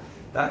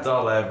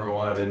all I ever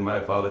wanted in my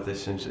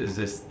politicians is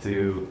just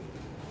to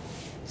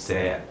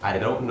say, I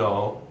don't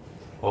know,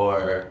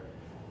 or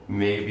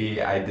maybe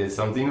I did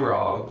something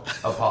wrong,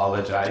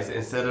 apologize,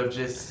 instead of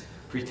just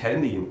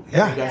pretending.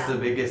 Yeah. I think that's the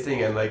biggest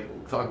thing. And like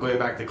going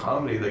back to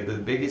comedy, like the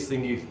biggest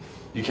thing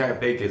you can't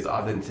fake is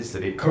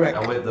authenticity. Correct.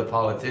 And with the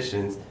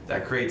politicians,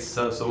 that creates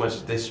so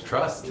much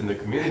distrust in the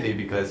community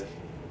because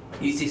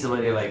you see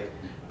somebody like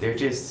they're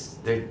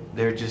just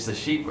a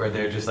sheep or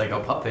they're just like a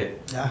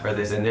puppet for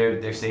this, and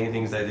they're saying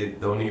things that they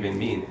don't even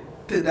mean.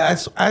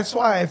 That's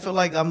why I feel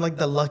like I'm like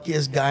the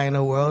luckiest guy in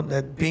the world,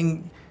 that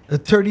being the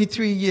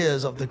 33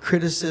 years of the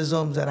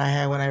criticisms that I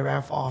had when I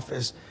ran for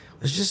office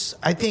was just,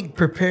 I think,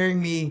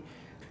 preparing me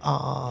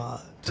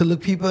to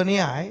look people in the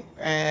eye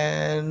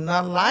and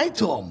not lie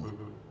to them.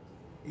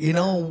 You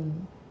know,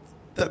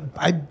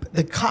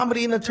 the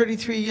comedy in the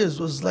 33 years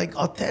was like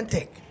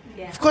authentic.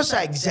 Yeah. Of course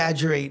I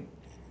exaggerate.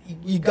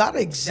 You gotta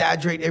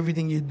exaggerate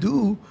everything you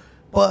do,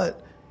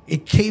 but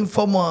it came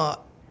from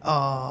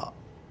a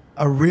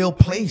real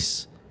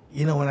place.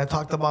 You know, when I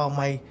talked about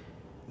my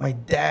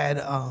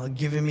dad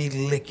giving me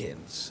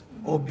lickings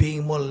or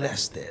being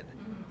molested,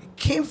 it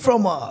came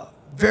from a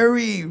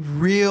very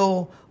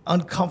real,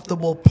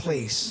 uncomfortable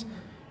place.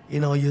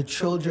 You know, your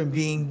children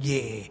being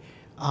gay,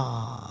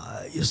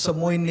 your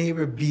Samoan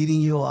neighbor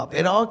beating you up.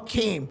 It all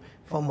came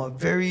from a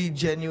very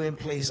genuine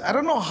place. I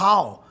don't know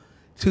how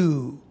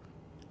to,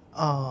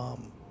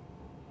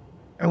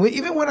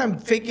 even when I'm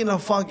faking a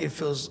funk, it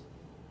feels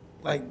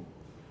like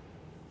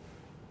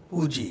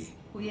Uji.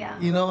 Yeah.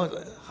 You know,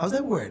 how's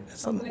that word?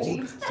 That's an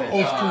old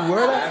school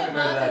word. I haven't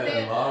heard that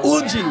in a long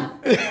Uji.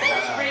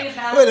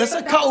 Wait, that's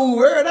a Ka'u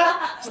word?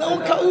 It's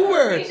not a Ka'u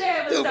word.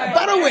 Dude,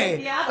 by the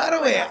way,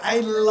 I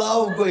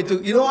love going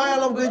to, you know why I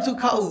love going to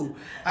Ka'u?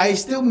 I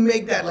still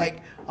make that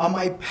like on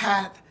my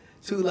path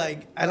to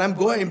like, and I'm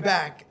going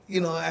back, you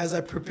know, as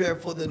I prepare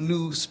for the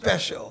new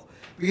special.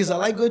 Because I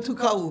like going to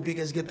Ka'u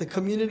because get the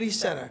community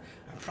center.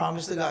 I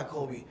promise to God,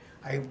 Kobe,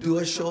 I do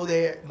a show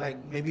there, like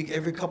maybe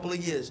every couple of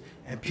years,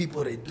 and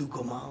people, they do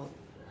come out.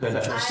 They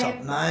dress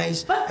up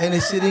nice, and they're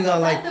sitting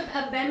on like,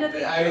 That's a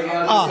benefit.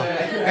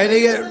 and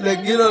they get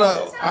like,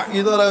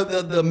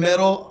 the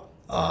metal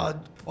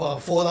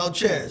fold-out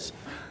chairs.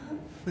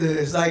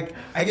 It's like,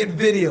 I get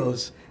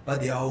videos,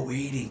 but they're all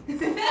waiting.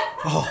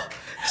 Oh,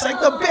 it's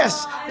like the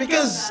best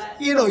because,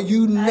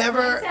 you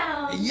never,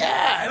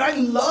 yeah, and I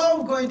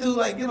love going to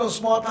like,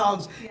 small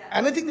towns.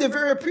 And I think they're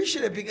very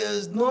appreciative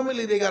because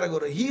normally they got to go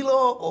to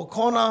Hilo or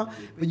Kona,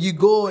 but you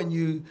go and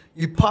you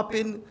pop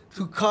in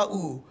to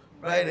Ka'u.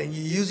 Right, and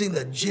you're using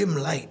the gym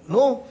light.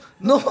 No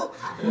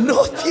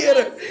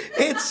theater.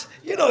 It's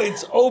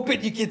it's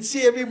open. You can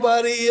see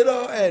everybody.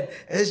 And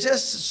it's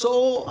just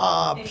so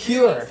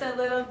pure. It a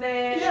little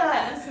bit. Yeah,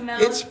 kind of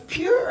smells. it's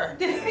pure.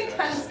 It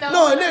kind of smells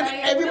No, and then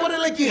right. everybody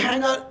like you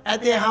hang out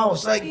at their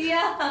house. Like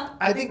Yeah.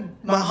 I think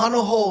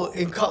Mahanoho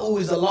in Ka'u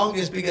is the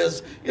longest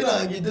because you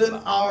do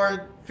an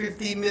hour,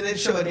 15-minute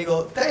show and you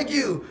go, thank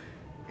you.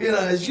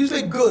 It's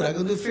usually good. I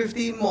can do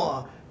 15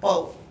 more.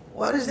 But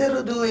what is there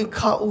to do in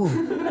Ka'u?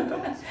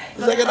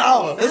 It's like an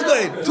hour. Let's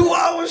go.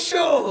 2-hour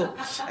show.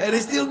 And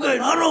it's still going.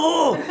 Oh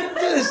no.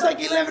 It's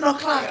like 11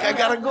 o'clock. I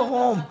gotta go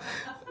home.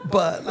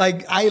 But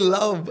like I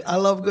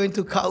love going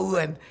to Ka'u,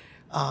 and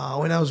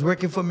when I was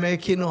working for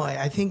Merkinoi,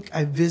 I think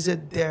I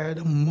visited there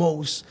the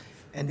most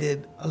and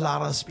did a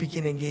lot of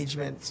speaking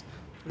engagements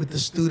with the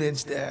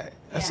students there.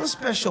 That's a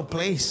special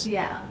place.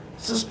 Yeah.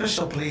 It's a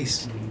special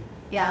place.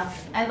 Yeah.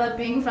 I love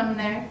being from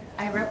there.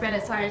 I rep it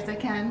as hard as I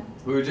can.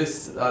 We were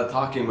just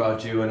talking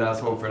about you when I was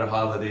home for the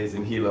holidays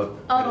in Hilo.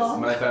 Oh.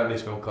 My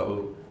family's from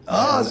Ka'u.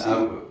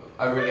 Oh,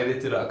 I'm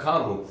related to the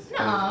Akamus.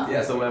 Aw.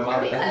 Yeah, so my mom,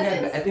 Are we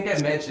cousins? I think I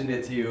mentioned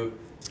it to you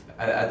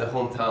at the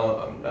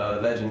hometown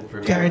legend for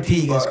me.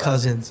 Guarantee you guys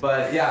cousins.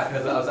 But yeah,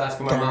 because I was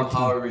asking my mom Guarantee.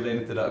 how we're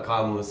related to the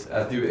Akamus.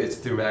 It's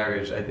through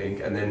marriage, I think.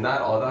 And then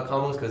not all the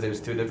Akamus, because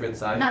there's two different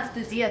sides. Not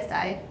the Zia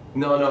side.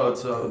 No,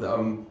 so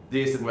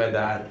this is my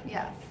dad.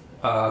 Yeah.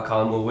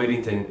 Kalamu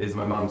Whittington is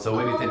my mom. So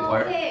Whittington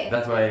Park, okay.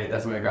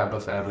 that's my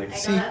grandpa's family.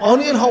 See,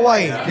 only in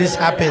Hawaii this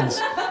happens.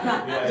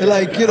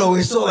 Like,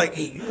 it's so like,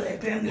 hey, you like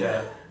them?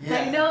 Yeah.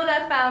 I know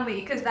that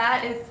family because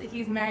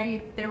they're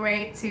married to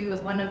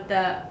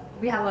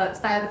we have a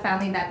side of the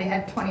family that they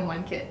had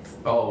 21 kids.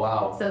 Oh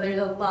wow. So there's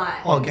a lot.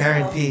 Oh,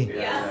 guarantee.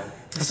 Yeah.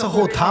 That's a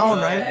whole town,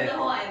 right? There's a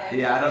whole island.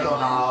 Yeah, I don't know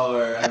how,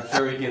 or I'm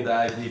sure we can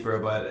dive deeper,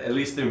 but at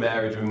least through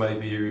marriage we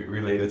might be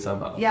related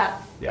somehow. Yeah.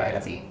 Yeah,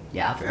 Guarantee.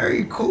 Yeah.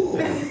 Very cool.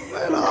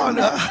 Right on.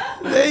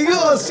 There you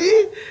go.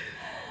 See?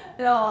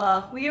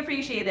 So we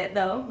appreciate it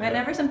though.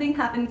 Whenever something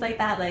happens like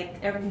that, like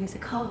everybody's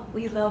like, "Oh,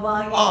 we love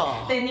Augie."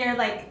 Oh. Then you're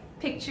like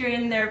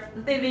picturing their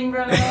living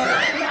room.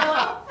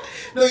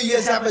 No, you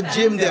guys have a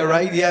gym there,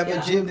 right? You have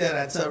a gym there.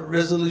 That's a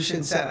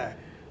resolution center,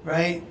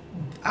 right?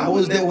 I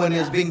was there when it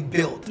was being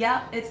built.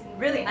 Yeah, it's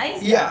really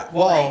nice. Yeah,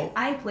 wow.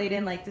 I played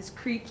in like this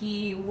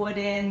creaky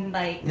wooden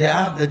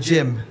Yeah, the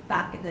gym.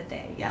 back in the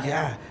day. Yeah.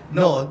 Yeah.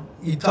 No,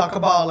 you talk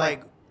about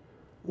like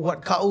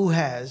what Ka'u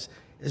has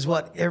is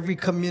what every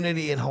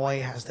community in Hawaii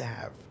has to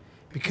have.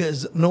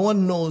 Because no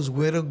one knows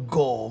where to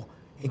go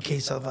in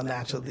case of a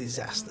natural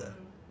disaster.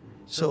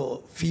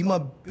 So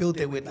FEMA built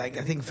it with I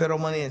think federal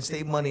money and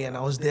state money, and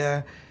I was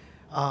there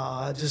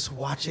just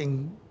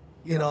watching,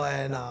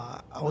 and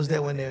I was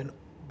there when they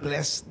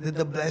did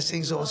the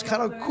blessing, so it was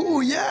kind of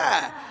cool.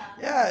 Yeah,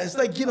 it's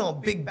like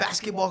big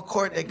basketball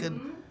court that could,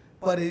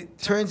 but it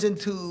turns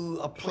into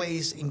a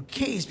place in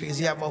case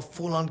because you have a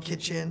full-on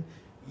kitchen.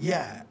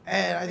 Yeah,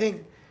 and I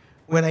think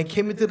when I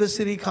came into the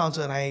city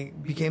council and I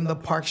became the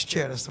parks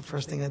chair, that's the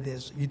first thing I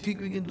did. So, you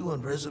think we can do a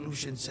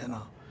resolution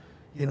center,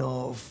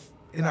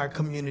 in our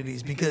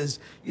communities? Because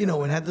when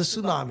we had the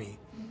tsunami,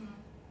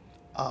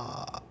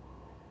 I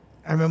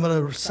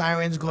remember the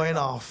sirens going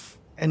off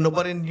and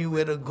nobody knew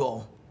where to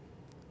go.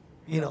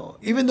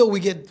 Even though we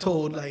get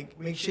told, like,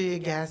 make sure your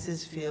gas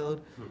is filled.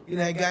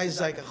 Guys,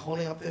 like,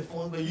 holding up their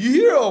phone, going, you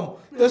hear them,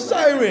 the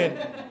siren.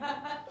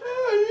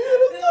 Yeah, you hear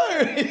the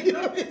siren.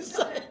 It's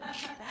like,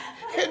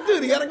 hey,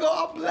 dude, you got to go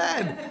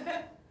upland.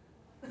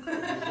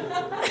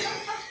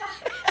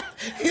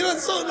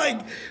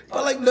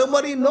 But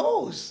nobody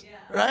knows,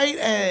 right?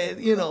 And,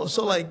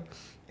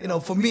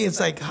 for me, it's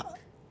like,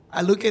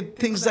 I look at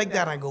things like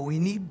that, I go, we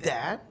need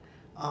that.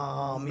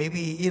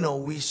 Maybe,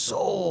 we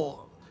saw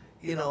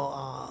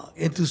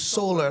into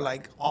solar,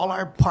 like all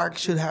our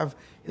parks should have,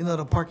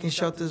 the parking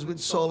shelters with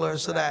solar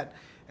so that,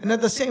 and at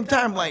the same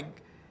time,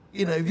 like,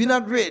 if you're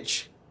not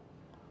rich,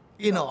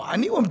 I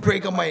need one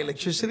break on my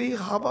electricity.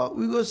 How about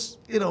we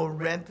go,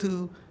 rent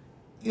to,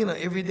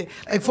 every day.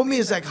 Like for me,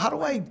 it's like, how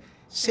do I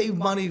save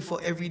money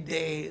for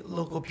everyday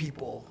local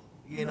people,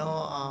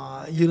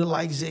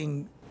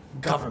 utilizing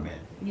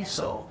government. Yeah.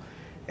 So,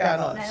 yeah,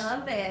 no. I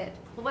love it.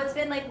 What's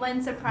been like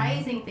one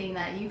surprising thing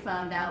that you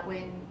found out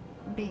when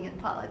being in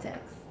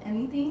politics?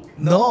 Anything?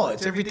 No,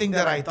 it's everything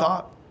that I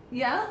thought.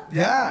 Yeah?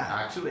 Yeah.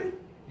 Actually?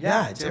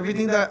 Yeah, it's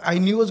everything that I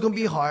knew was going to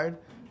be hard.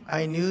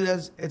 I knew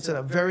that it's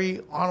a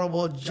very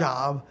honorable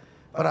job,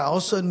 but I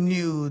also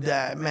knew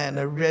that, man,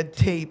 the red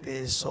tape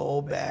is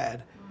so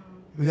bad.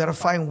 we got to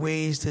find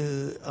ways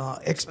to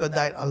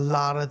expedite a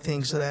lot of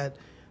things so that,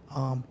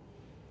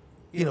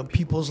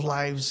 people's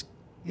lives,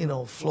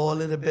 flow a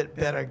little bit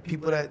better.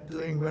 People that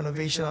doing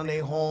renovation on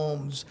their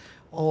homes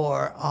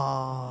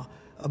or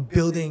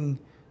building,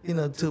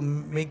 to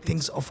make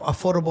things of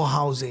affordable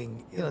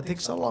housing. It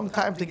takes a long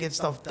time to get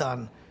stuff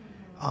done.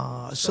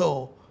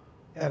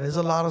 There's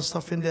a lot of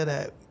stuff in there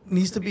that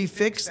needs to be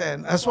fixed,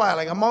 and that's why,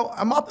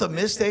 I'm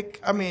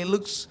optimistic. I mean, it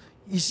looks,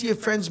 you see your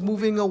friends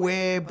moving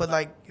away, but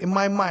in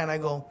my mind, I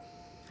go,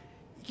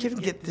 you can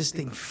get this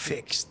thing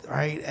fixed,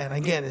 right? And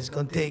again, it's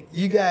gonna take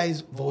you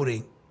guys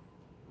voting.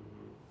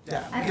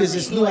 Yeah, because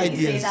it's new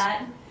ideas. You say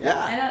that.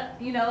 Yeah.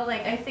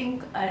 I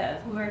think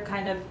we're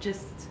kind of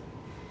just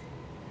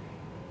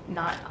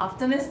not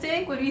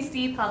optimistic when we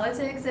see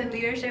politics and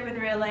leadership, and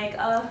we're like,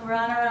 oh, we're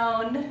on our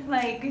own.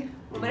 Like,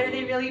 what are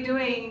they really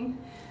doing?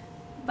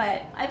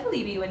 But I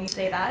believe you when you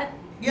say that.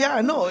 Yeah,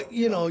 I know.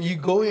 You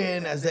go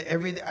in as the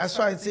everyday. That's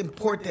why it's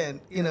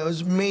important.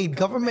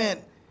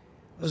 Government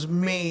was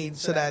made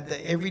so that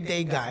the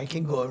everyday guy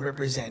can go and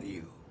represent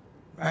you,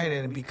 right?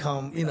 And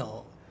become,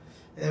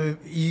 and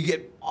you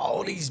get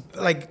all these,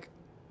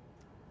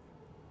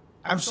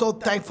 I'm so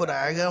thankful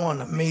that I got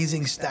an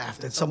amazing staff,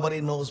 that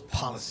somebody knows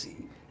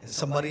policy and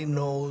somebody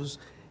knows,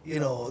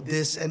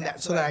 this and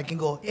that, so that I can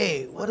go,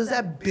 hey, what does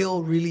that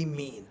bill really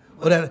mean?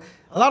 Or that,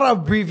 a lot of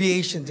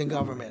abbreviations in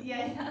government.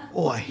 Yeah.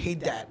 Oh, I hate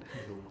that.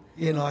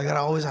 I gotta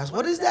always ask,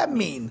 what does that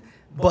mean?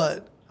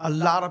 But a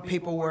lot of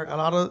paperwork,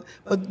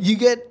 but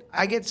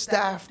I get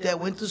staff that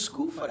went to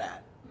school for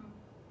that.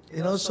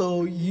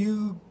 So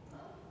you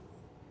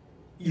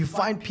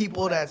find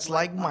people that's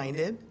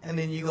like-minded, and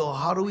then you go,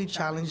 how do we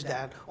challenge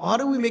that? Or how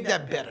do we make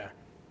that better?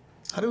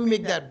 How do we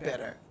make that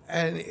better?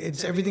 And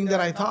it's everything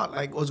that I thought,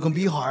 it was gonna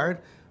be hard,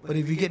 but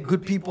if you get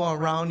good people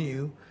around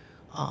you,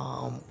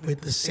 with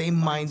the same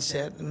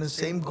mindset and the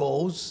same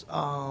goals,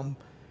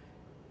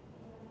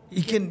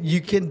 you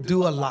can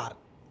do a lot,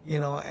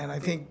 and I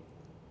think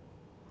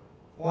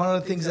one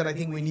of the things that I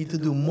think we need to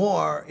do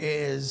more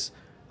is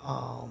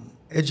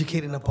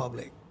educating the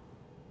public.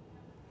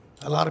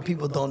 A lot of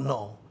people don't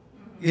know.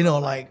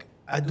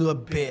 I do a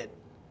bit.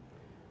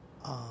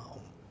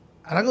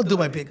 And I'm going to do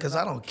my bit because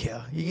I don't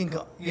care. You can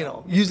go,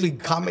 usually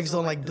comics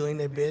don't like doing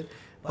their bit,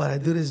 but I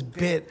do this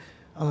bit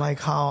on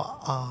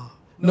how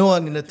no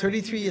one in the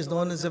 33 years, no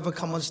one has ever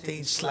come on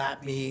stage,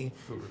 slap me,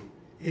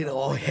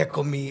 or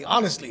heckle me.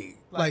 Honestly,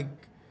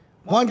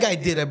 one guy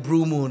did at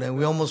Blue Moon and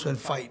we almost went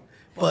fight.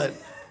 But,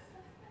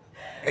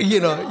 I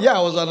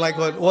was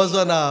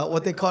on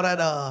what they call that,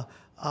 a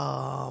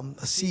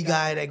sea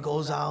guy that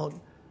goes out.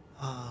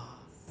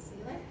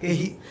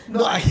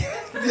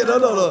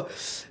 No.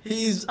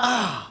 He's,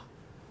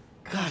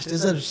 gosh,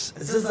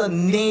 there's a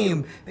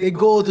name. They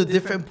go to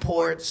different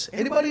ports.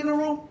 Anybody in the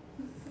room?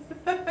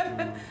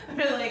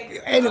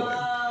 Anyway,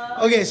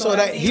 okay, so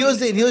that he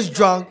was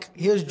drunk,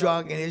 and he was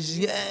just,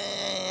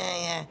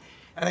 yeah.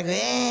 And I go,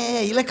 yeah,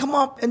 you come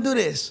up and do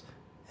this.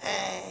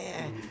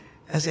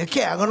 I said,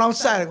 okay, I'm going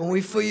outside, I'm going to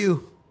wait for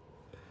you.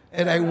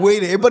 And I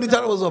waited. Everybody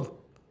thought it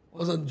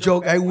was a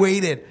joke. I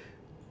waited.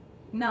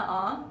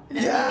 Nuh-uh.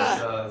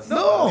 Yeah.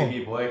 No.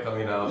 Baby boy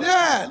coming out.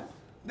 Yeah.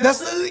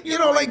 That's,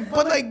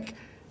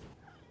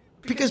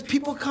 because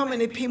people come and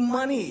they pay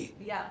money.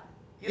 Yeah.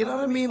 You know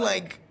what I mean?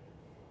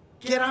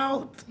 Get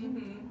out.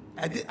 Mm-hmm.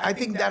 I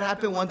think that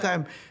happened one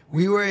time.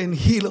 We were in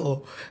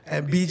Hilo,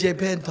 and BJ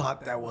Penn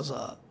thought that was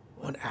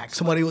an act.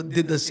 Somebody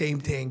did the same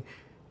thing.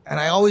 And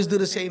I always do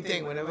the same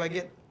thing. Whenever I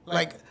get,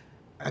 I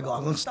go,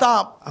 I'm going to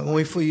stop. I'm going to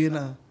wait for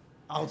you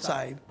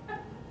outside.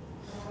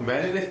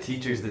 Imagine if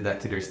teachers did that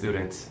to their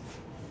students.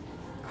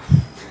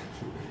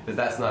 Because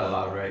that's not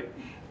allowed, right?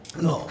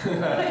 No.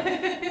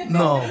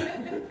 No.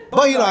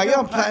 But, I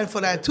got a plan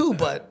for that too.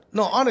 But,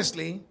 no,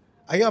 honestly,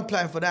 I got a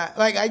plan for that.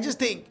 I just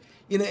think,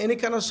 any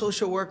kind of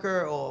social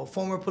worker or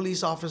former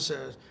police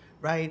officer,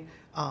 right?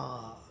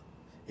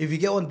 If you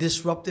get one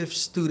disruptive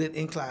student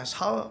in class,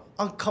 how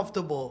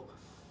uncomfortable,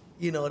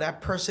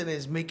 that person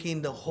is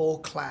making the whole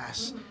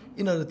class.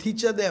 Mm-hmm. The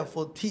teacher there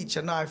for teach.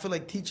 And now I feel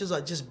like teachers are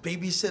just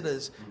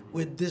babysitters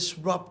with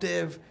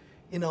disruptive,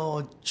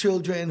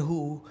 children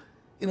who,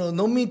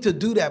 no mean to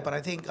do that, but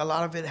I think a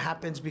lot of it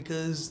happens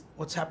because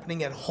what's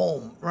happening at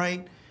home,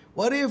 right?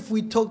 What if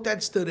we took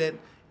that student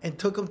and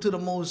took him to the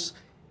most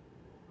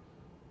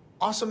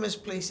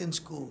awesomest place in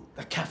school,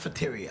 the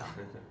cafeteria?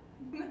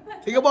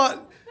 Think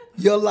about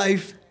your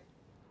life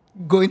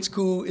going to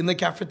school in the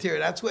cafeteria.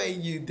 That's where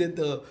you did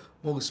the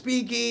most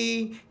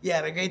speaking, you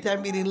had a great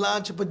time eating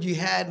lunch, but you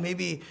had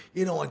maybe,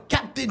 a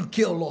Captain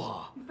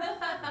Kiloha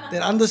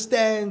that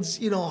understands,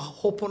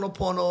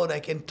 Ho'oponopono,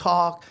 that can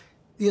talk,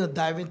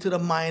 dive into the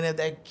mind of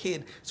that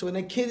kid. So when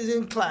the kid is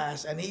in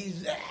class and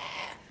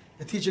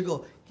the teacher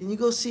go, can you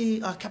go see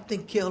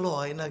Captain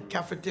Kiloha in the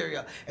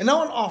cafeteria? And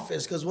now an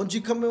office, because once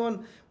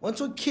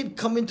a kid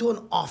come into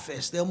an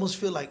office, they almost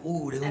feel like,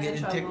 ooh, they're going to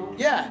get into.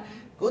 Yeah.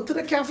 Go to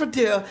the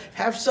cafeteria,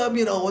 have some,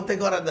 what they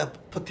call the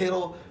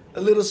potato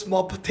a little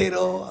small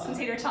potato. Some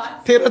tater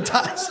tots. Tater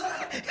tots.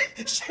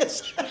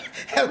 Just You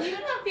don't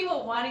have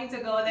people wanting to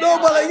go there. no,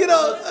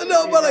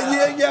 but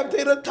like, you have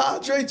tater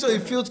tots, right? So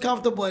it feels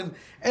comfortable. And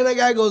the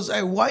guy goes,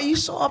 hey, why are you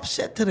so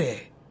upset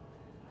today?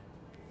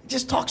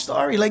 Just talk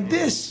story like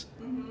this.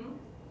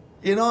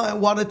 You know,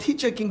 and while the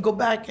teacher can go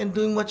back and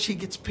doing what she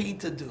gets paid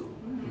to do.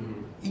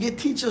 You get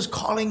teachers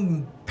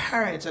calling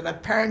parents and the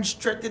parents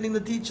threatening the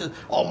teachers.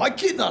 Oh, my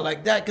kid not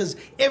like that, because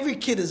every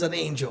kid is an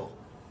angel,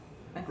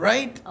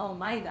 right? Oh,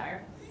 mine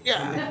are.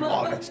 Yeah.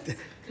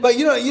 But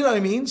you know what I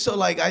mean? So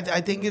like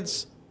I think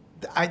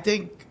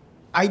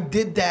I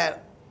did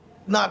that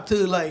not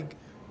to like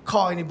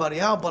call anybody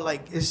out, but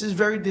like this is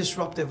very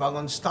disruptive. I'm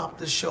gonna stop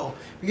the show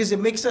because it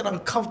makes it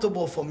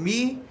uncomfortable for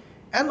me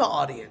and the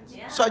audience.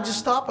 Yeah. So I just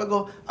stop. I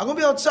go, I'm gonna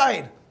be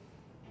outside.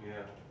 Yeah.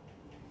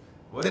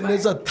 Then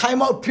there's a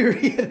timeout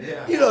period.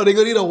 Yeah. You know, they're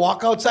gonna either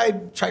walk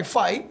outside, try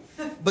fight,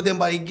 but then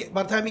by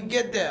the time you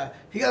get there,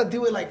 you gotta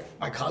deal with like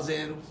my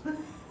cousin.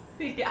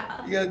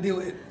 Yeah. You gotta deal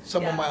with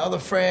some of Yeah. my other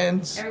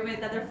friends. Everybody's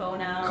got their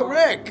phone out.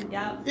 Correct.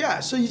 Yeah. Yeah.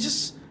 So you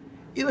just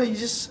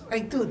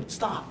like, dude,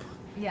 stop.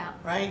 Yeah.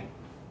 Right?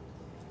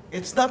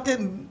 It's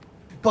nothing.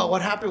 But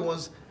what happened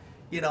was,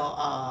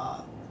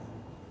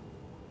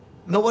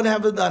 no one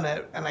ever done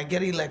it, and I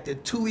get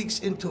elected. 2 weeks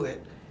into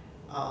it,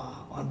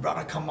 my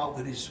brother come out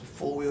with his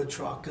 4-wheel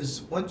truck.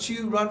 Because once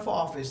you run for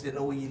office, they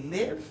know where you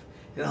live,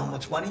 they know how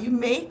much money you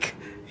make.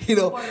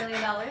 $4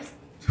 million.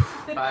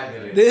 $5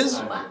 million.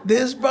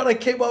 This brother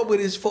came up with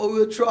his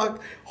 4-wheel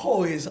truck,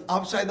 his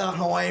upside down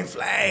Hawaiian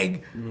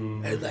flag,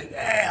 and it's like,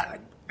 yeah.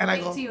 And I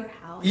Take go, to your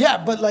house. yeah,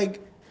 but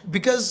like,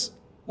 because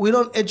we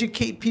don't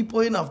educate people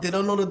enough, they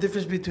don't know the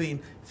difference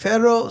between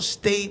federal,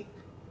 state,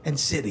 and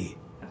city.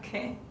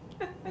 Okay.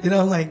 You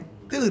know, I'm like,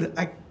 dude,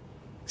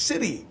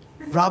 city,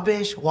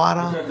 rubbish,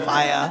 water,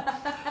 fire,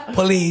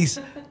 police,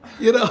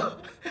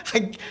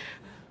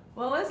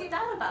 What was he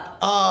that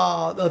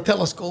about? the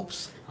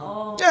telescopes.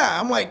 Oh. Yeah,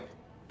 I'm like,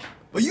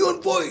 but you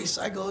on voice.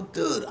 I go,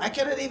 dude, I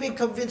cannot even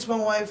convince my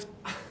wife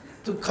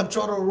to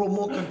control the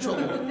remote control.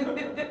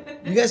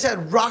 You guys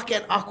had Rock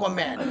and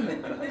Aquaman.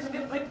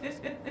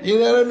 You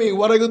know what I mean?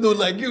 What I gonna do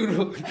like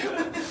you?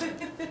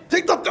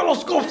 Take the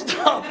telescopes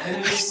down.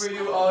 Anything for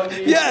you,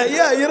 Augie.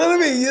 Yeah, you know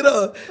what I mean?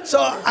 So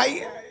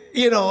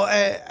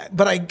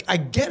but I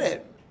get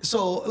it.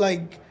 So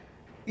like,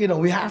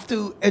 we have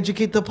to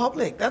educate the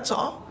public. That's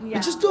all. Yeah.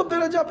 We just do a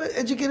better job at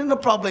educating the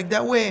public.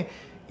 That way,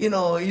 you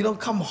don't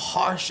come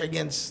harsh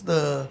against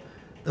the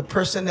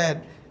person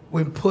that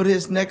would put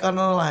his neck on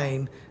the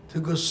line to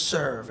go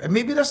serve. And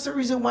maybe that's the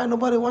reason why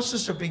nobody wants to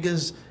serve,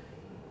 because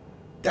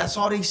that's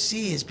all they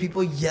see is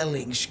people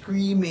yelling,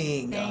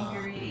 screaming.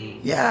 Angry.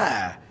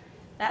 Yeah.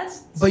 That's.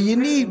 But you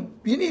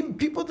true. need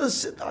people to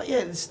sit down. Yeah,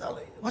 it's not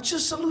like, what's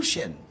your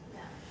solution?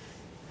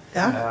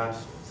 Yeah?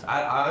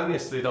 I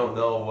honestly don't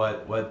know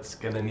what's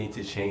gonna need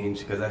to change,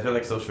 because I feel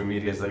like social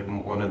media is like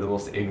one of the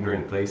most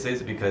ignorant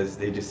places, because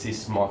they just see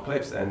small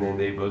clips and then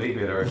they believe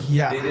it, or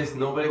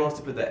nobody wants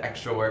to put the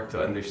extra work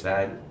to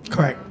understand.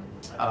 Correct.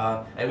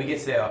 And we can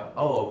say,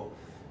 oh,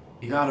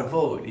 you gotta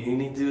vote. You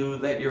need to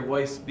let your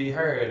voice be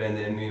heard. And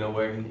then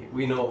where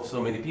we know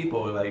so many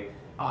people are like,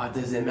 oh, it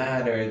doesn't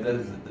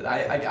matter.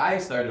 I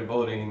started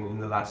voting in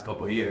the last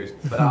couple of years,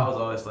 but I was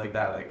always like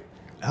that, like.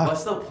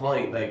 What's the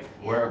point? Like,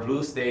 we're a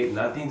blue state,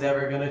 nothing's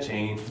ever gonna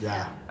change.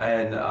 Yeah.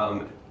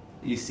 And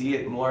you see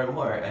it more and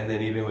more. And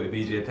then even with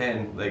BJ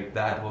Penn, like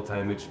that whole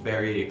time, it's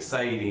very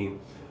exciting.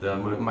 The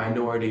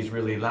minority's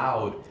really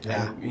loud.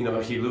 Yeah.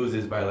 And, he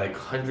loses by like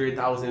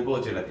 100,000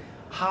 votes. You're like,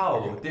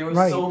 how? There was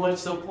Right. so much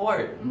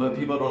support. But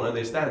people don't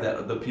understand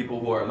that the people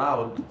who are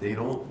loud, they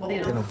don't vote. They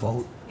They don't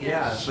vote.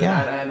 Yeah. But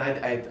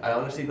Yeah. I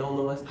honestly don't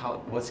know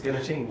what's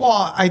gonna change.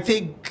 Well, I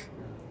think,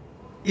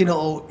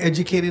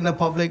 educating the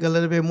public a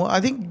little bit more.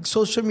 I think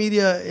social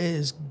media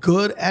is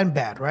good and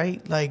bad,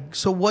 right? Like,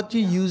 so what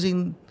you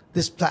using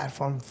this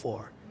platform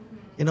for?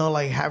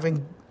 Like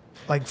having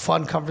like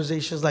fun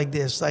conversations like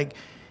this. Like,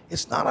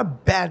 it's not a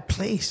bad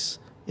place.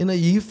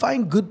 You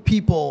find good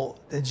people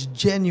that's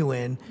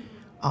genuine,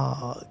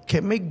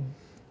 can make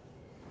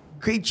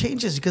great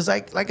changes. Because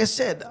like I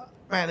said,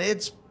 man,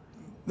 it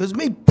was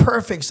made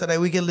perfect so that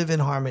we can live in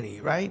harmony,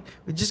 right?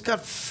 We just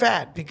got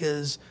fat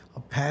because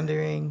of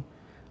pandering.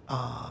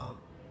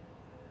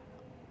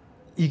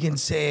 You can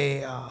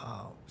say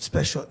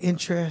special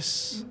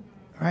interests,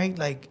 right?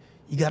 Like,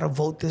 you gotta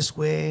vote this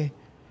way,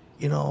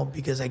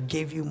 because I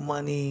gave you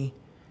money.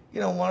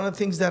 One of the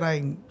things that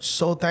I'm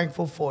so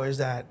thankful for is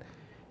that,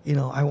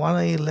 I won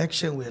an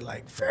election with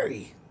like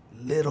very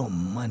little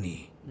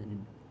money.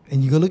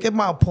 And you go look at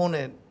my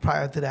opponent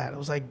prior to that, it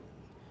was like,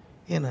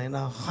 in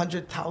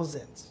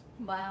 100,000s.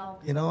 Wow.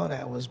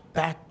 That was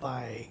backed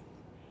by,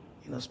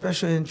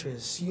 special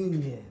interests,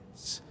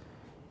 unions,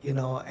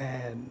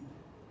 and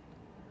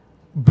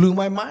blew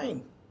my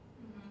mind.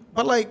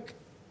 But like,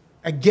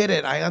 I get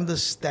it, I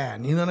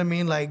understand. You know what I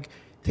mean? Like,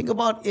 think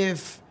about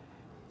if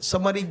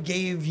somebody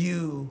gave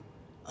you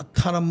a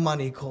ton of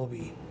money,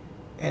 Kobe,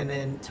 and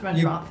then To run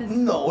your office?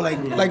 No, like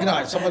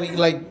not somebody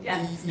like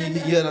Yes.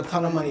 you had a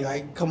ton of money.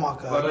 Like, come on,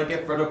 But like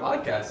it for the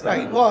podcast.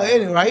 right? Well,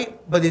 anyway,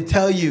 right? But they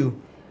tell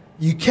you,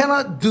 you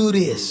cannot do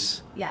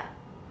this. Yeah.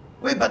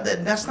 Wait, but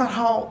that's not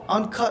how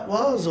Uncut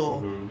was,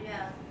 or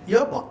Yeah.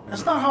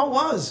 that's not how it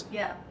was.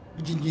 Yeah.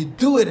 You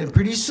do it, and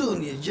pretty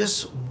soon you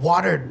just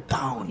watered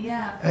down.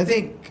 Yeah. I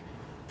think,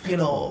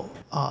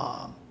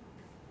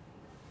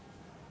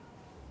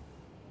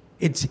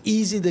 it's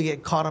easy to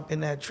get caught up in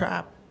that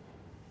trap.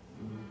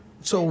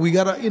 So we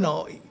gotta,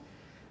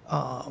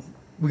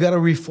 we gotta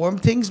reform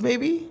things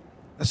maybe,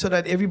 so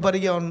that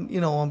everybody on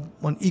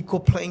equal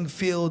playing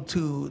field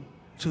to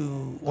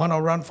want to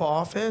run for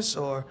office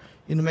or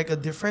make a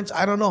difference.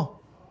 I don't know.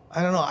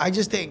 I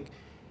just think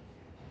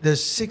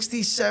there's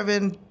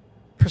 67%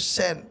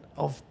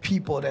 of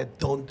people that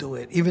don't do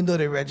it, even though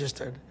they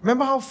registered.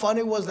 Remember how fun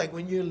it was, like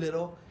when you're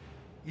little,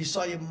 you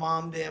saw your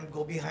mom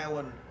go behind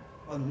one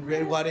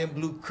red, white, and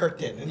blue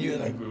curtain, and you're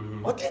like,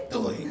 what they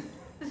doing?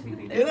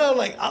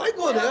 Like, I like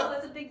going there. No,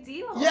 it's a big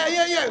deal.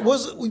 Yeah. It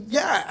was,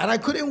 and I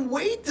couldn't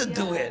wait to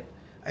do it.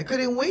 I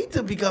couldn't wait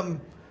to become,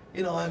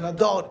 an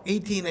adult,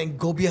 18, and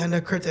go behind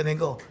the curtain and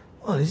go,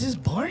 oh, this is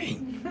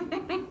boring.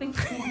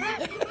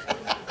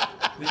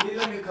 They need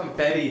like a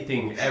confetti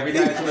thing every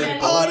time somebody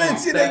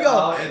there you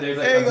go. And there's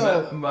like There you a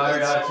go.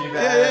 mariachi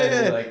band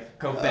and like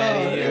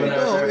confetti and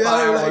whatever,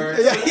 fireworks.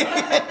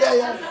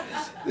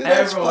 Dude,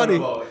 that's Everyone funny.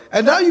 vote.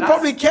 And now you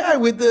probably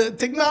can with the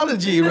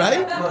technology,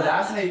 right? No,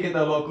 that's how you get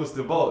the locals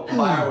to vote.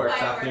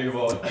 Fireworks after you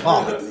vote.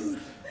 Oh,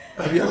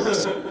 that'd be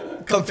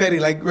awesome. Confetti,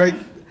 like, right?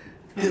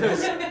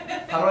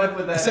 How do I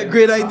put that? It's a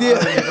great idea.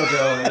 How do I make a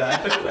bill with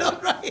that?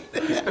 Right.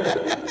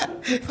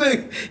 Look,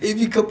 if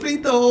you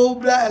complete the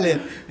whole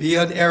island,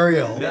 you're an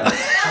aerial. Yeah.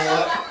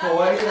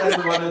 Hawaii has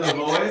one of the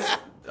lowest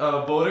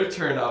voter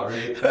turnout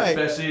rate, Right.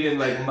 especially in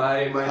like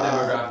my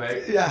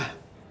demographic. Yeah.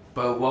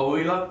 But what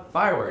we love,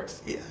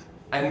 fireworks. Yeah.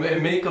 And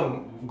make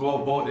them go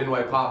vote in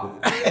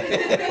Waipahu.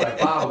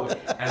 Waipahu.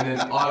 And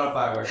then auto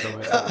fireworks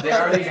over there. They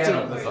already get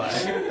up the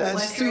side.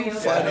 That's too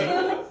funny.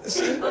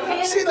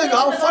 Okay, See, look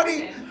how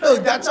funny.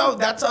 Look, that's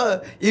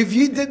how. If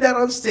you did that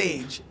on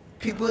stage,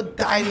 people would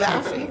die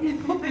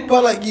laughing.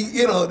 But like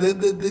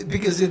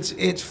because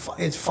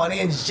it's funny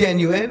and it's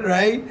genuine,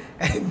 right?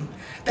 And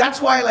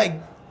that's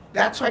why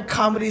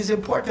comedy is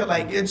important.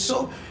 Like it's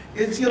so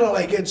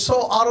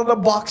out of the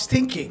box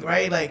thinking,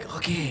 right? Like,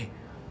 okay,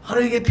 how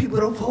do you get people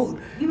to vote?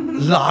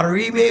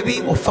 Lottery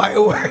maybe, or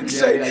fireworks?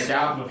 Yeah, Right? like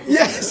gamble.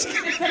 Yes.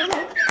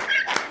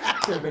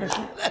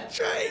 That's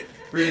right.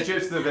 Free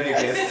trips to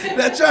Vegas.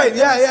 That's right.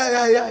 Yeah.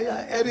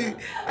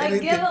 A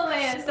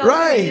giveaway of something.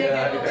 Right.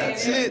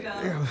 That's it.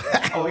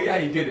 Oh yeah,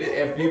 you could,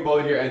 if you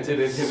vote, you're entered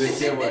into the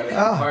giveaway.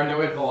 Partner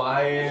with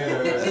Hawaiian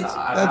or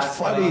That's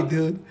funny,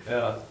 dude.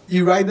 Yeah.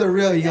 You ride the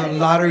rail, you got a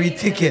lottery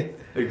ticket.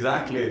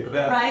 Exactly.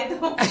 Yeah. Right?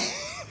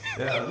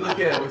 Yeah. Look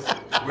at it.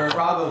 We're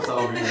problem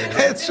solving.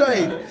 That's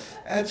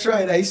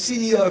right. I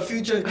see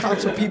future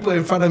council people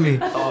in front of me.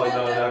 Oh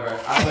no, never.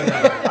 I would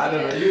never. I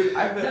don't know.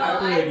 I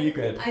feel like you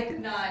could. I could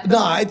not.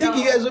 No, I think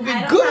you guys would be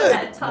I don't good.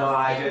 have that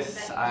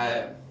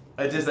tough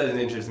It just doesn't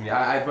interest me.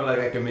 I feel like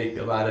I can make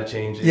a lot of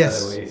changes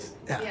Yes. other ways.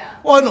 Yeah.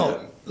 Well,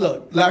 no.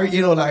 Look, Larry,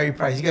 Larry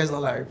Price. You guys know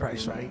Larry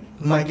Price, right?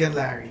 Mike and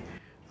Larry.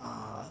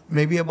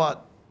 Maybe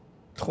about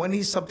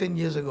 20-something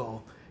years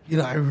ago,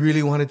 I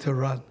really wanted to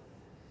run.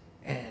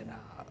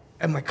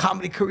 And my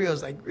comedy career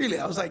was like, really,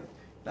 I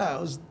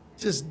was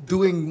just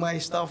doing my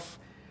stuff.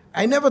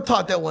 I never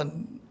thought that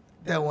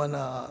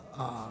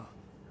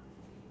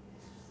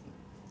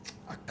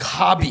a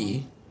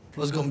hobby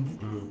was going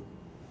to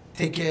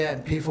take care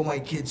and pay for my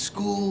kids'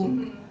 school,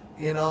 You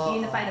need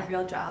to find a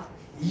real job.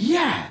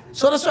 Yeah.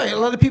 So that's why a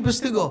lot of people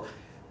still go.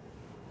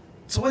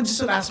 Someone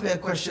just asked me a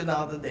question the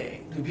other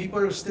day. Do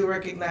people still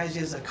recognize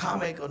you as a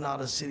comic or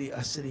not a city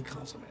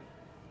councilman?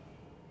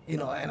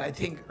 And I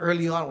think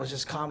early on it was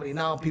just comedy.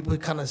 Now people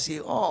kind of see,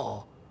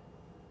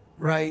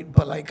 right?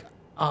 But like,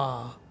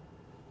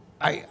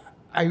 I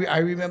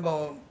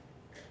remember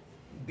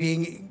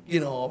being,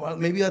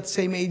 maybe at the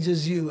same age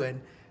as you, and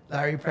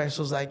Larry Price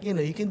was like,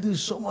 you can do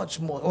so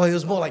much more. Well, he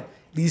was more like,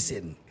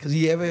 listen, because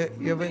you ever,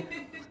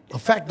 the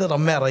fact of the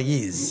matter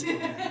is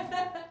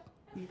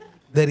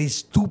that it's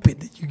stupid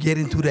that you get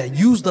into that.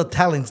 Use the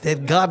talents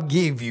that God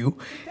gave you,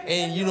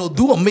 and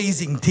do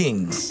amazing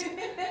things.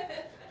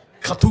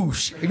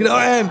 Cartouche,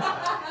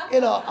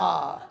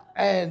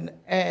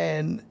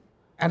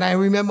 and I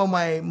remember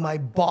my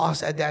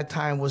boss at that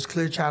time was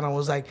Clear Channel,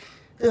 was like,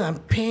 dude, I'm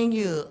paying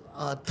you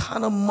a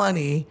ton of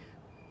money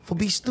for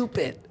be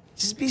stupid.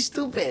 Just be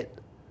stupid.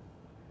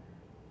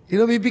 You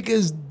know what I mean?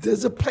 Because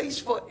there's a place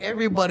for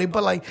everybody,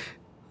 but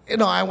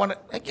I want to,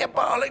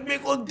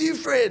 make a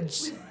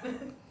difference.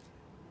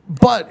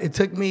 But it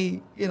took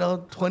me,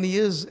 20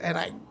 years, and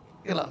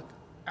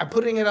I'm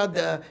putting it out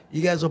there.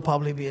 You guys will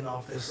probably be in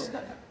office.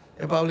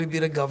 You'll probably be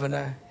the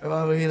governor. You'll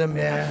probably be the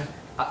mayor.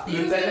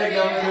 Lieutenant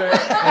Governor. Okay,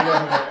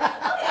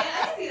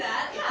 I see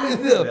that.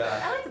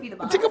 Yeah. I like to be the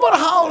boss. Think about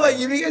how, if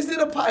you guys did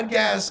a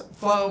podcast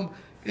from,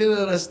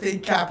 the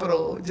state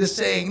capitol, just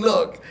saying,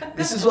 look,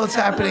 this is what's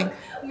happening.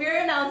 We're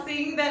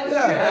announcing that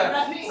we're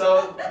running.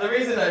 So the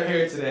reason I'm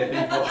here today,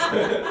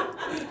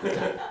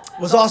 people,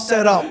 Was all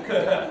set up.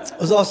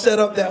 Was all set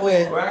up that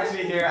way. we're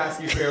actually here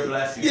asking for your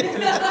blessing. Yeah,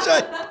 that's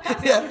right.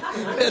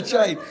 Yeah, that's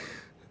right.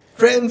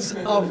 Friends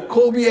of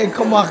Kobe and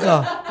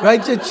Kamaka,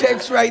 write your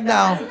checks right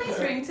now. Nice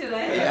ring to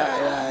it.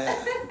 Yeah.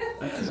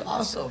 That's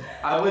awesome.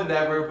 I would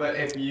never, but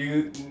if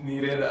you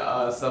needed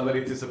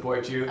somebody to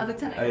support you, A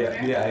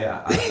lieutenant.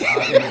 yeah. I'll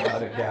think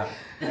about it. Yeah,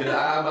 because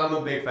I'm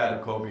a big fan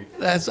of Kobe.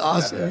 That's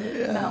awesome.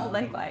 Yeah. No,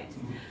 likewise.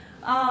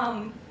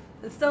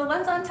 So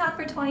what's on tap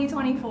for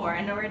 2024?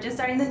 I know we're just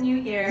starting the new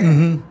year,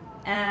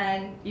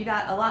 and you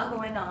got a lot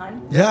going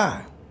on.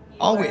 Yeah, You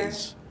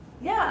always.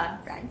 Yeah.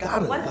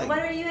 Gotta, What like- what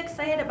are you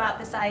excited about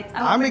besides?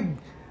 I'm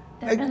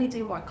definitely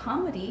do more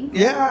comedy.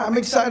 Yeah, I'm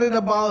excited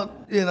about,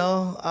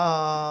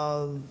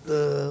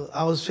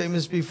 I was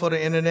famous before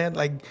the internet,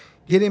 like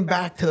getting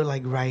back to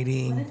like When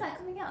writing. is that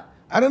coming out?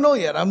 I don't know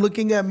yet. I'm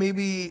looking at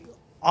maybe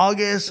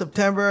August,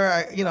 September.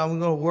 I'm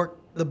going to work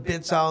the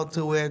bits out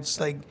to where it's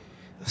like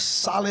a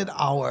solid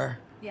hour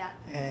Yeah.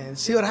 and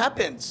see what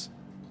happens.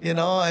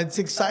 It's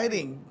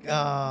exciting.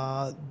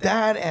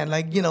 That and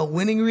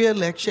winning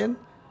re-election.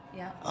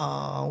 Yeah.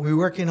 We're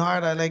working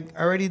hard. I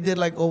already did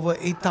over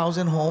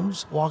 8,000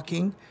 homes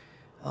walking.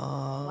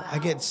 I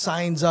get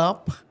signs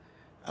up.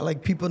 I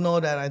people know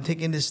that I'm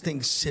taking this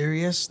thing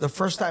serious. The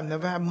first time,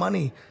 never had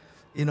money,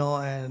 and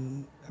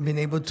I've been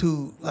able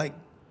to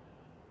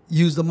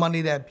use the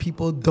money that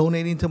people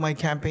donating to my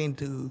campaign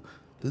to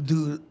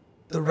do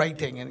the right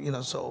thing,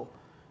 and so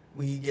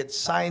we get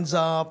signs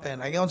up,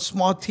 and I got a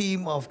small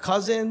team of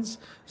cousins.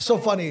 So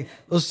funny,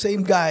 those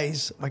same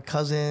guys, my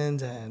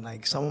cousins and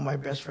some of my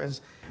best friends.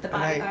 The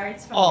And I-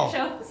 bodyguards from your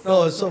shows.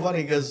 No, it's so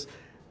funny because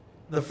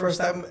the first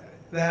time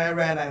that I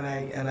ran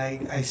and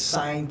I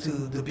signed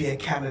to be a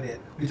candidate,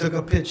 we took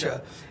a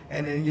picture,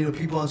 and then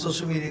people on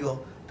social media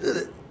go,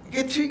 "Dude,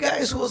 get 3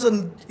 guys who was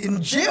in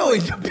jail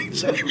in the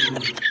picture."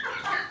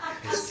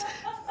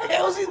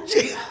 I was in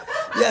jail.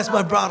 Yes,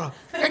 my brother.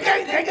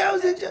 That guy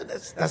was in jail.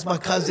 That's my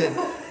cousin.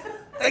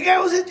 That guy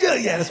was in jail.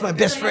 Yeah, that's my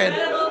best friend.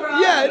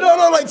 Yeah,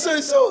 no,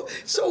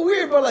 so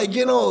weird, but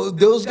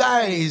those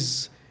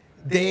guys,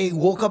 they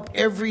woke up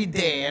every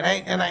day,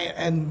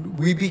 and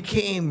we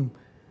became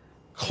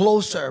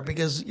closer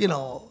because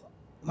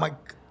I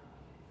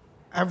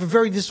have a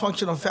very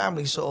dysfunctional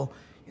family, so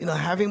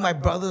having my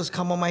brothers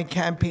come on my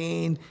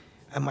campaign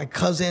and my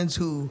cousins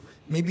who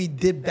maybe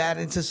did bad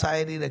in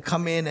society to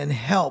come in and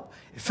help,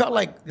 it felt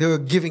like they were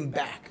giving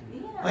back.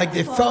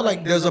 It felt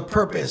like there's a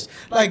purpose.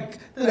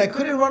 Dude, I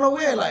couldn't run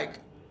away.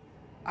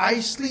 I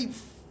sleep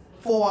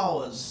 4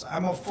 hours.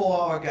 I'm a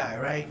 4-hour guy,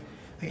 right?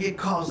 I get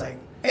calls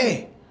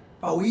hey,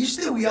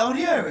 we out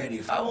here already,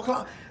 5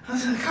 o'clock. I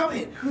was come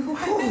in.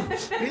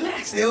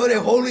 Relax. They were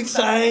holding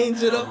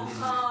signs, Yeah,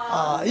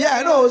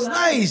 I know, it was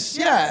nice.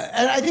 Yeah.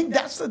 And I think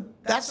that's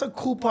the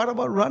cool part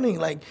about running.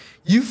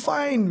 You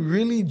find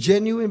really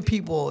genuine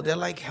people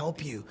that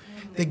help you.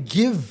 They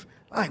give,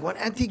 when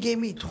Auntie gave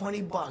me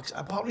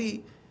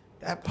 $20,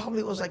 that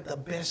probably was the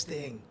best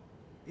thing.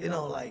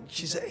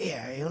 She said,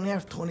 yeah, I only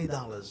have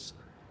 $20.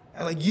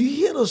 And you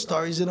hear those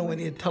stories, when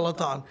you're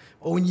telethon.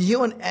 But when you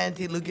hear an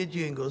auntie look at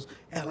you and goes,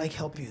 hey, I'd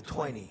help you,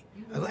 20.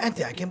 I go,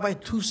 auntie, I can buy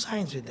 2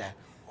 signs with that.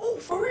 Oh,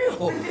 for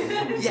real?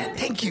 Yeah,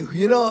 thank you.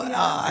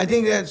 I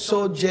think that's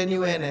so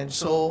genuine and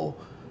so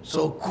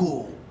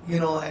cool.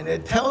 And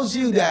it tells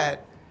you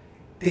that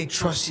they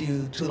trust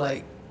you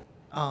to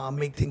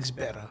make things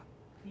better.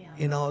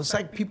 Yeah. It's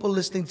like people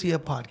listening to your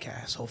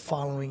podcast or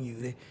following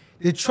you.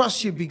 They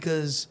trust you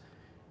because,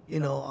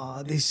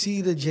 they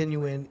see the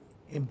genuine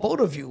in both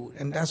of you,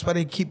 and that's why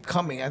they keep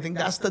coming. I think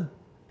that's the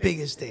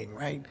biggest thing,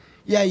 right?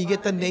 Yeah, you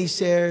get the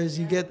naysayers,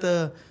 you get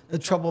the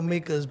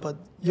troublemakers, but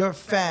your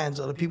fans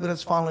or the people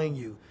that's following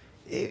you,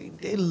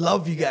 they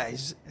love you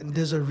guys, and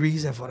there's a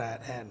reason for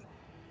that. And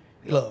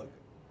look,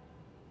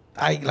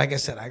 like I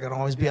said, I can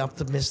always be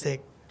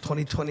optimistic.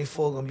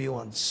 2024 gonna be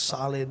one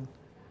solid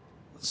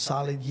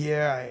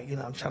year.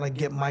 I'm trying to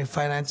get my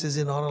finances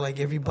in order like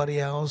everybody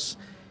else,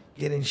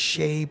 get in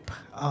shape,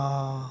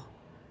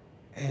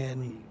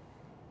 and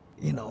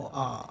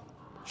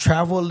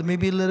travel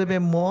maybe a little bit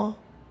more.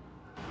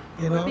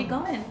 Where we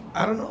going?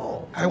 I don't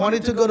know. I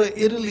wanted to go to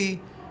Italy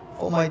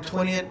for my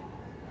 20th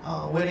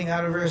wedding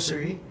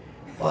anniversary,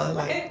 but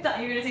I thought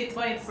you were gonna say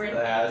 20th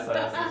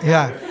birthday.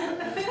 yeah.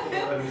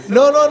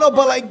 No.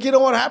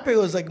 But what happened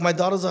was my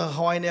daughter's a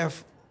Hawaiian Air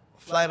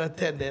flight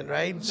attendant,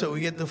 right? So we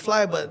get to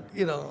fly, but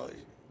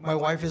my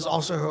wife is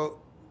also her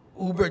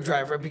Uber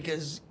driver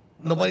because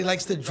nobody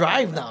likes to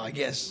drive now, I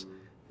guess.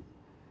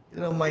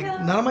 None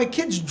of my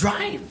kids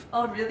drive.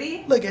 Oh,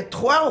 really? At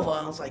 12,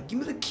 I was like, give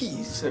me the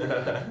keys.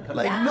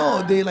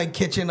 No, they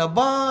catching a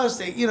bus.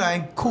 They,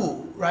 and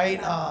cool,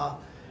 right?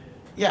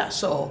 Yeah,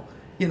 so,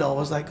 it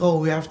was oh,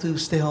 we have to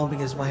stay home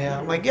because my hair.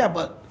 I'm yeah,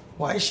 but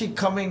why is she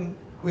coming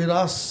with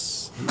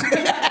us?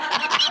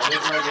 I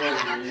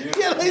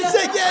You know, he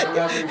said,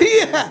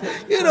 yeah.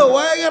 You know,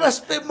 why I gotta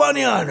spend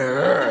money on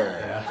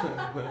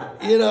her?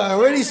 You know, I'm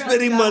already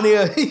spending money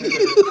on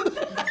you.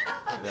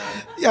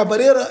 Yeah,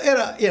 but it'll,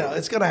 you know,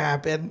 it's gonna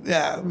happen.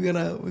 Yeah, we're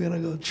gonna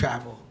go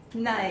travel.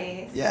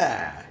 Nice.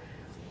 Yeah.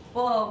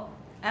 Well,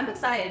 I'm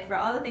excited for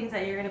all the things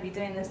that you're going to be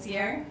doing this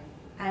year.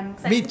 I'm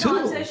excited Me to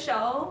come too. to the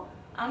show.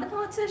 I'm going to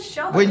come to the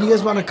show. When you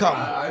guys want to come?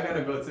 I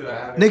gotta go too.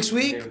 Next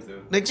week?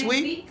 Next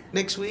week?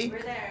 Next week?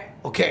 We're there.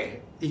 Okay.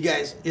 You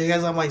guys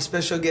are my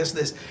special guest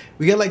list.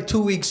 We got like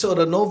 2 weeks. So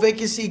the No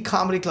Vacancy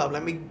Comedy Club.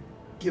 Let me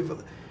give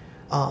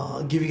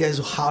you guys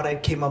how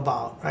that came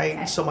about, right?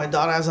 Okay. So my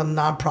daughter has a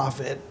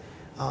nonprofit,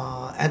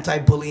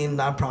 anti-bullying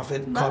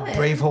nonprofit called it.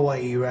 Brave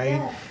Hawaii, right?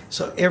 Yes.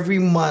 So every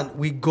month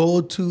we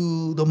go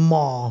to the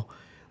mall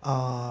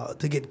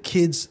to get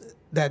kids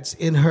that's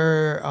in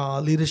her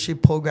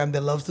leadership program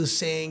that loves to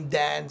sing,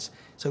 dance.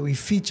 So we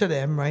feature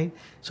them, right?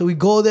 So we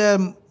go there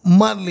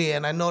monthly,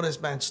 and I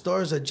noticed, man,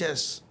 stores are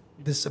just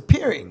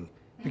disappearing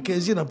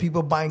because, you know,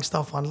 people buying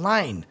stuff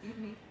online.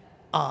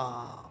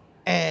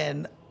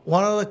 And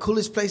one of the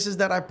coolest places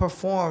that I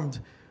performed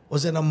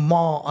was in a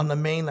mall on the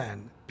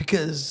mainland,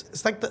 because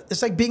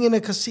it's like being in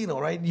a casino,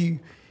 right? You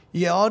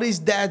get all these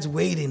dads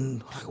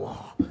waiting, like,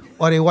 wow,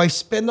 or they wife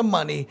spend the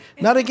money.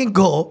 Now they can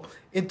go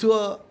into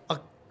a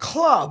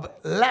club,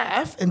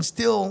 laugh, and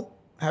still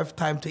have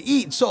time to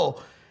eat.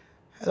 So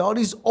had all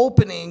these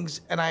openings,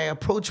 and I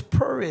approached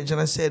Purridge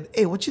and I said,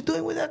 hey, what you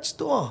doing with that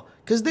store?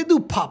 Because they do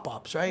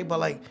pop-ups, right?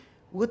 But like,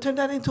 we'll turn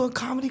that into a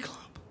comedy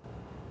club.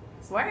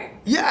 Smart.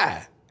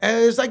 Yeah.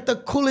 And it's like the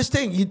coolest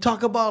thing. You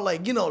talk about,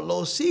 like, you know,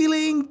 low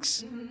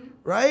ceilings,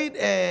 right?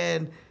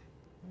 And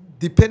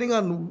depending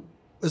on,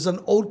 it's an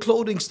old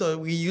clothing store.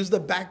 We use the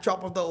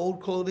backdrop of the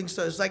old clothing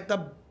store. It's like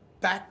the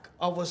back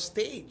of a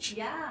stage.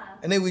 Yeah.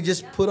 And then we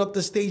just put up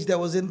the stage that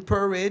was in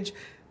Purridge,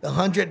 the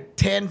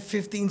 110,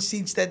 15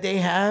 seats that they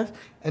have,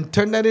 and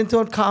turn that into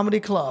a comedy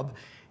club.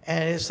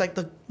 And it's like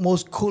the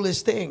most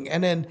coolest thing.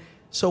 And then,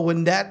 so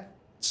when that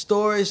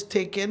store is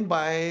taken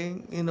by,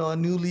 you know, a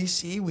new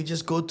leasee, we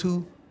just go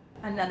to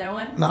Another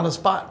one? another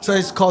spot. So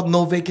it's called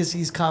No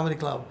Vacancies Comedy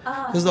Club.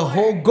 Oh, Because the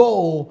whole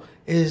goal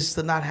is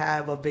to not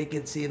have a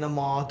vacancy in the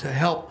mall, to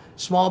help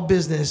small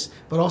business,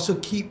 but also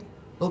keep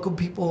local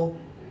people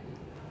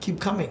keep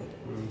coming.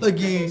 Look,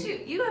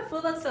 You are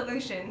full of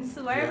solutions.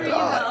 Wherever you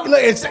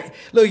go.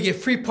 look, you get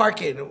free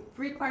parking.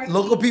 Free parking.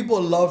 Local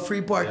people love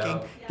free parking.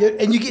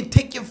 And you can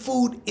take your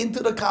food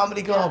into the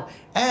comedy club.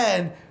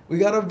 And we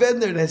got a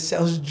vendor that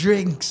sells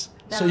drinks.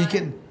 So you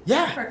can,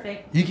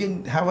 Perfect. you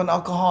can have an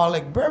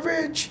alcoholic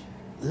beverage,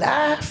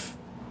 laugh,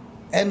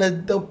 and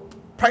the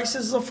price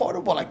is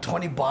affordable, like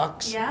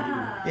 $20.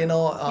 Yeah. You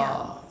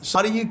know, so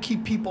how do you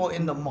keep people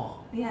in the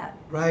mall? Yeah.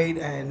 Right?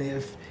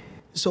 And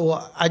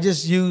so I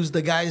just use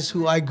the guys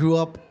who I grew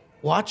up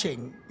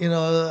watching. You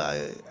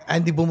know,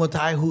 Andy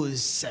Bumatai, who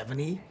is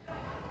 70.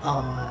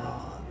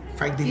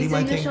 Frank He's DeLima, I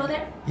in the think. show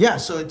there? Yeah,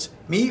 so it's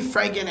me,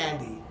 Frank, and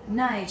Andy.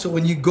 Nice. So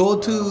when you go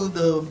to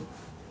the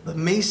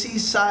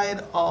Macy's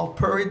side of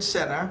Purridge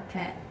Center,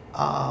 Okay.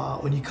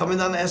 when you come in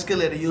down the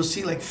escalator, you'll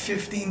see like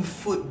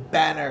 15-foot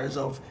banners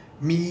of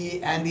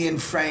me, Andy,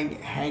 and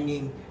Frank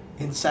hanging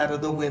inside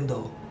of the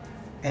window.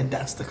 And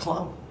that's the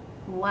club.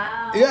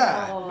 Wow.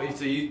 Yeah. Wait,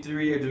 so you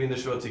three are doing the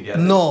show together?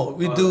 No,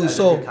 we do. at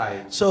different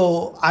times.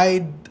 So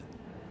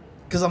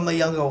because I'm the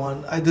younger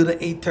one, I do the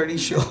 8:30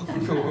 show.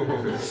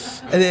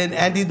 And then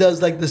Andy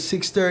does like the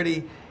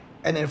 6:30.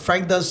 And then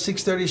Frank does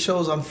 6:30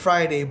 shows on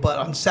Friday. But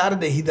on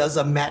Saturday, he does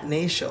a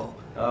matinee show.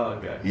 Oh,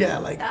 okay. Yeah,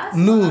 like That's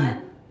noon.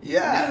 fun.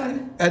 Yeah,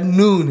 at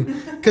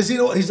noon. Because, you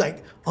know, he's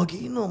like, okay,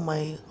 you know,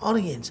 my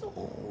audience.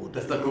 Oh,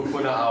 That's the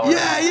kupuna hour.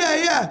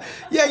 yeah.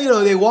 Yeah, you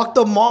know, they walk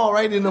the mall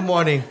right in the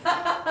morning.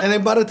 And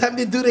then by the time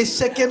they do their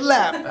second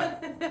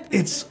lap,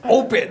 it's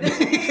open.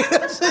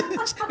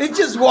 They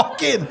just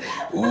walk in.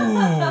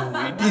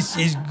 Ooh, this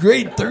is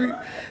great. Dude,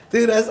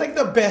 that's like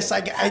the best.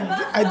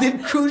 I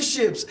did cruise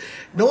ships.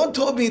 No one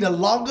told me the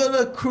longer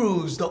the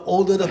cruise, the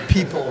older the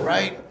people,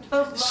 right?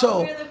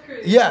 So, the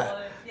cruise, yeah.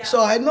 yeah. So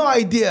I had no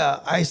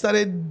idea. I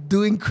started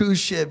doing cruise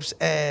ships,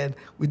 and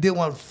we did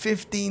one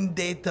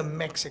 15-day to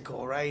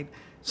Mexico, right?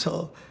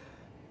 So,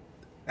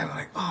 and I'm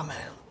like, oh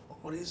man,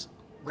 all these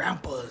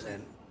grandpas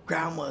and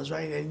grandmas,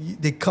 right? And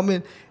they come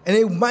in, and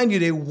they, mind you,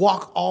 they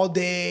walk all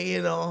day,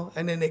 you know,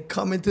 and then they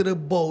come into the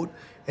boat,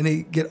 and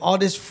they get all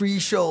these free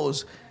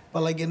shows.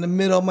 But like in the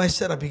middle of my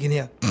setup, you can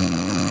hear.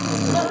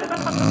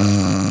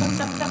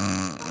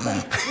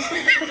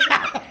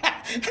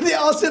 And they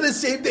all say the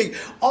same thing.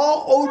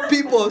 All old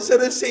people say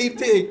the same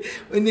thing.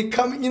 When they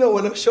come, you know,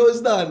 when the show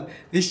is done,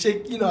 they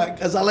shake, you know,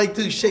 because I like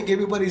to shake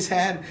everybody's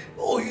hand.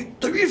 Oh, you're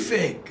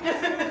terrific.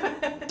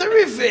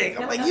 Terrific.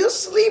 I'm like, you're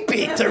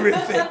sleepy.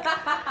 Terrific.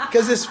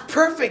 Because it's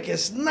perfect.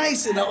 It's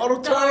nice in the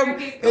auditorium.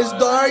 It's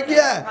dark.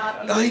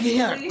 Yeah. Oh, you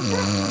can hear.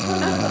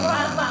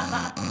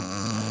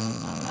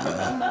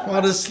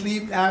 All the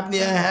sleep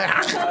apnea.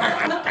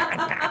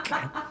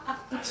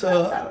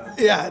 So,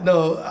 yeah,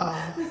 no.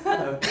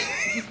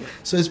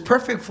 So it's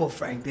perfect for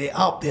Frank. They're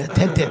up, they're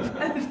attentive.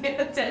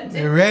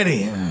 They're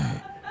ready.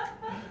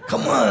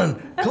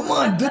 Come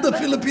on, do the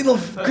Filipino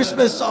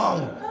Christmas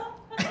song.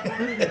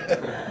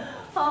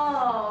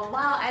 Oh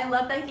wow! I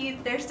love that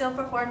they're still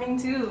performing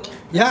too.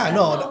 Yeah, That's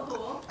no, so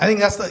cool. I think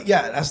that's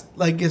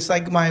like it's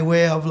like my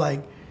way of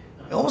like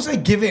almost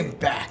like giving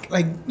back.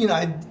 Like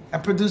I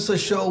produced a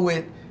show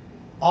with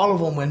all of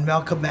them when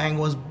Malcolm Bang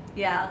was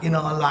Yeah.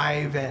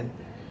 alive, and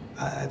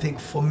I think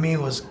for me it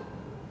was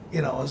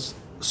it was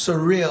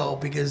surreal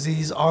because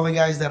these are the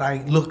guys that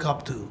I look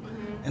up to,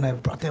 and I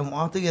brought them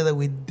all together.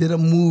 We did a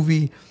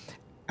movie.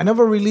 I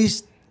never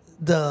released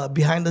the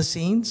behind the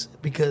scenes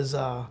because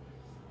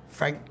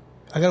Frank.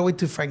 I gotta wait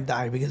till Frank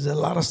died because a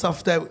lot of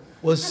stuff that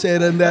was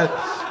said in that.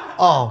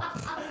 A lot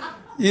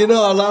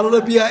of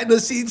the behind the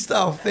scenes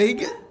stuff.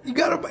 These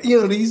are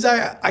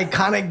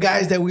iconic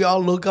guys that we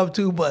all look up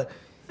to, but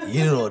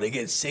they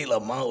get sailor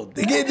mouth.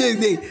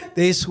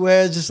 They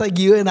swear just like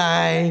you and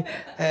I,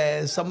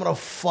 and some of the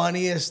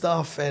funniest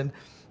stuff. And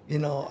I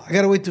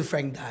gotta wait till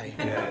Frank die.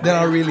 Yeah. Then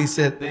I'll really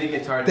sit. Then you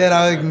get tired. Then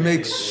I'll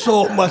make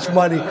so much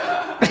money.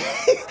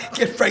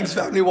 Get Frank's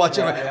family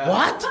watching. Yeah.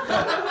 What?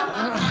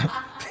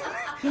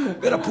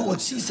 Better put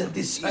what season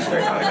this season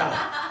right now.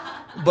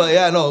 But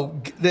yeah, no,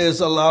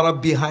 there's a lot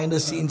of behind the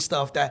scenes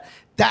stuff that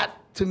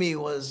to me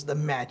was the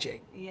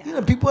magic.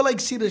 Yeah. People like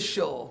see the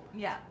show.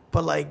 Yeah.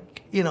 But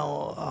like, you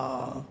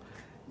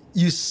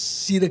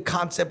see the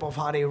concept of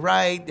how they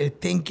write, their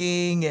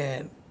thinking,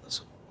 and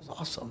it's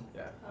awesome.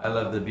 Yeah, I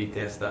love the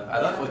BTS stuff.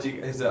 I love what you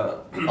guys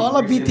All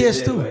of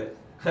BTS too.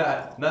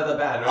 Not the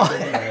band.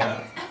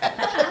 Right?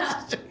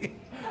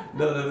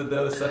 No,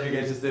 the stuff you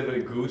guys just did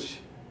with Gooch.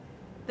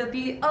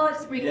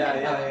 It's bringing it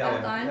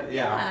back on.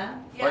 Yeah.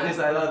 Or just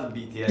I love the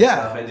BTS Yeah.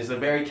 stuff and just the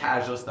very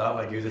casual stuff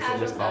like you just in Casual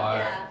this stuff,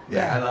 bar.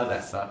 yeah. I love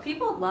that stuff.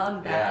 People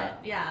love that.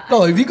 Yeah.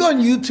 No, if you go on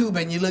YouTube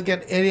and you look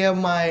at any of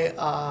my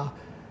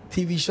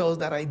TV shows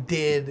that I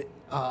did,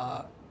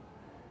 where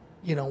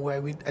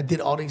I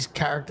did all these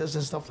characters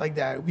and stuff like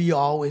that, we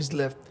always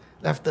left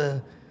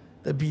the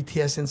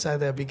BTS inside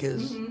there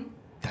because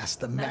that's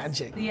the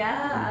magic.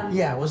 Yeah.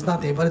 Yeah, it was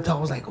nothing but I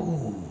was like,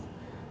 ooh,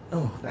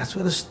 no, that's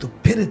where the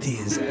stupidity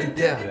is right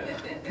there.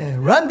 Yeah,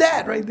 run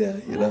that right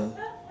there, Yeah.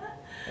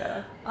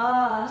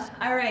 All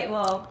right.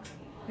 Well,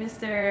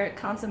 Mr.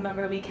 Council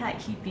Member, we can't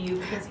keep you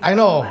because I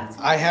know.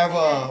 I have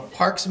a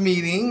parks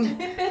meeting.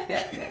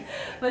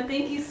 But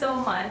thank you so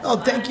much. Oh,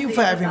 thank you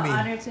for having me. It's an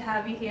honor to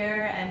have you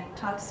here and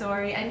talk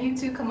story. And you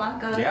too,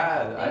 Kamaka.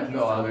 Yeah, I Thank you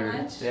feel so honored.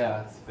 much.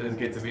 Yeah, it's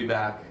good to be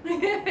back.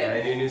 Yeah,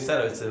 and your new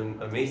setup, it's an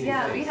amazing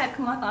Yeah, place. we had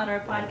Kamaka on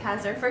our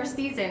podcast, our first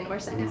season or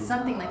second,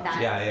 something like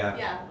that. Yeah.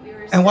 Yeah, we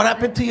were. And what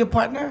happened to your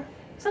partner?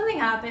 Something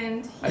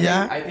happened.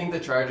 I think the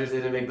Chargers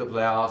didn't make the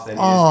playoffs and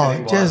he just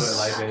couldn't go on with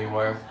life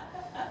anymore.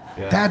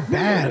 Yeah. That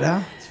bad,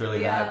 huh? It's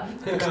really Yeah.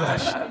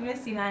 bad. We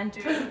miss you,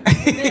 Andrew. We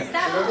miss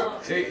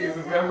that. You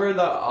remember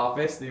The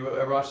Office? Do you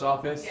ever watch The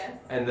Office? Yes.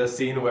 And the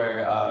scene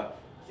where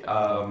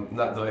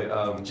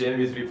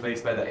Jim is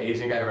replaced by the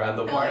Asian guy around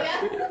the park.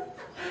 Yeah.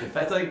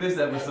 That's like this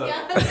episode.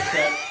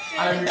 Yeah.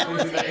 I'm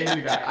replacing the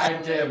Asian guy.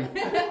 I'm Jim.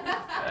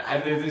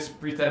 And they just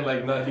pretend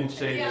like nothing's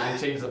changed. Yeah. And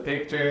they change the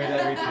picture and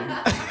everything.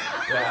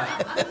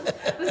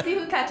 Yeah. We'll see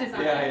who catches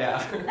on.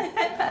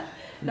 Yeah.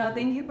 No,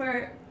 thank you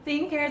for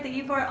being here. Thank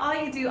you for all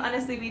you do.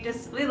 Honestly, we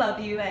love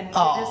you and we're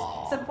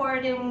Aw.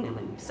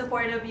 just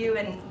supportive of you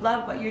and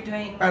love what you're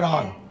doing. Right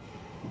on. in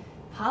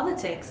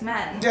politics,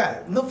 man.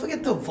 Yeah, don't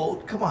forget to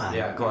vote. Come on.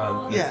 Yeah, come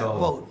on. Yeah, let's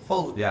go.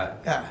 vote. Yeah.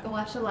 Yeah. Go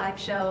watch the live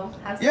show.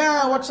 Have some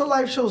Yeah, fun. watch the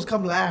live shows.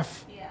 Come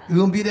laugh. Yeah. We're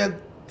going to be there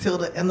till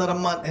the end of the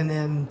month. And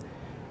then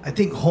I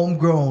think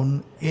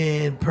Homegrown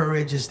in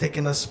Perridge is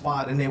taking a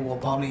spot. And then we'll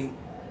probably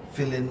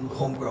fill in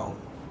Homegrown.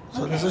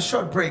 So there's a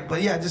short break.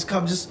 But yeah, just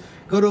come. Just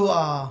go to...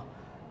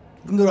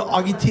 you can go to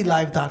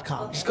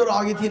AugieTLive.com. Just go to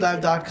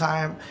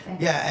AugieTLive.com.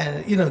 Yeah,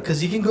 and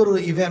because you can go to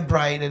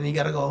Eventbrite and you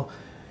got to go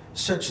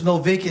search no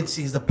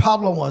vacancies. The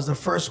problem was the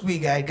first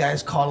week I had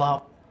guys call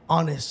up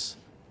honest.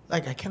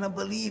 Like, I cannot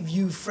believe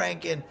you,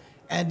 Frank, and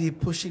Andy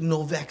pushing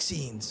no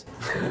vaccines.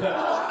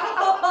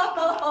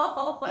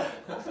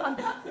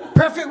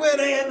 Perfect way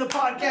to end the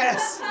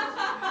podcast.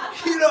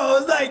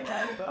 It's like,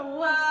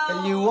 Wow.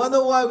 and you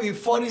wonder why we're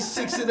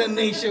 46 in the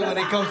nation when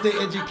it comes to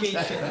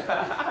education.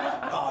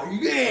 Oh,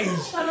 you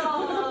guys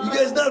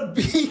not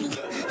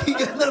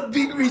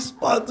being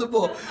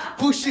responsible,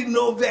 pushing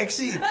no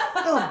vaccine.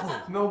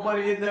 No,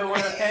 Nobody in there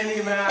wearing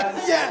any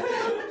mask. yeah.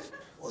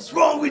 What's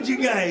wrong with you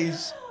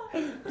guys?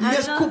 You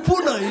guys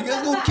kupuna. You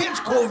guys gonna catch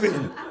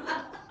COVID.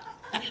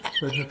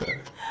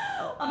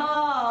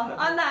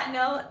 On that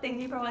note, thank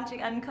you for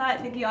watching Uncut.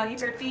 Thank you, Augie,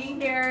 for being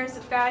here.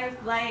 Subscribe,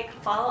 like,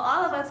 follow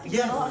all of us.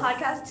 Yes. Follow the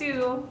podcast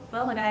too.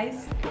 Well,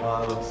 guys.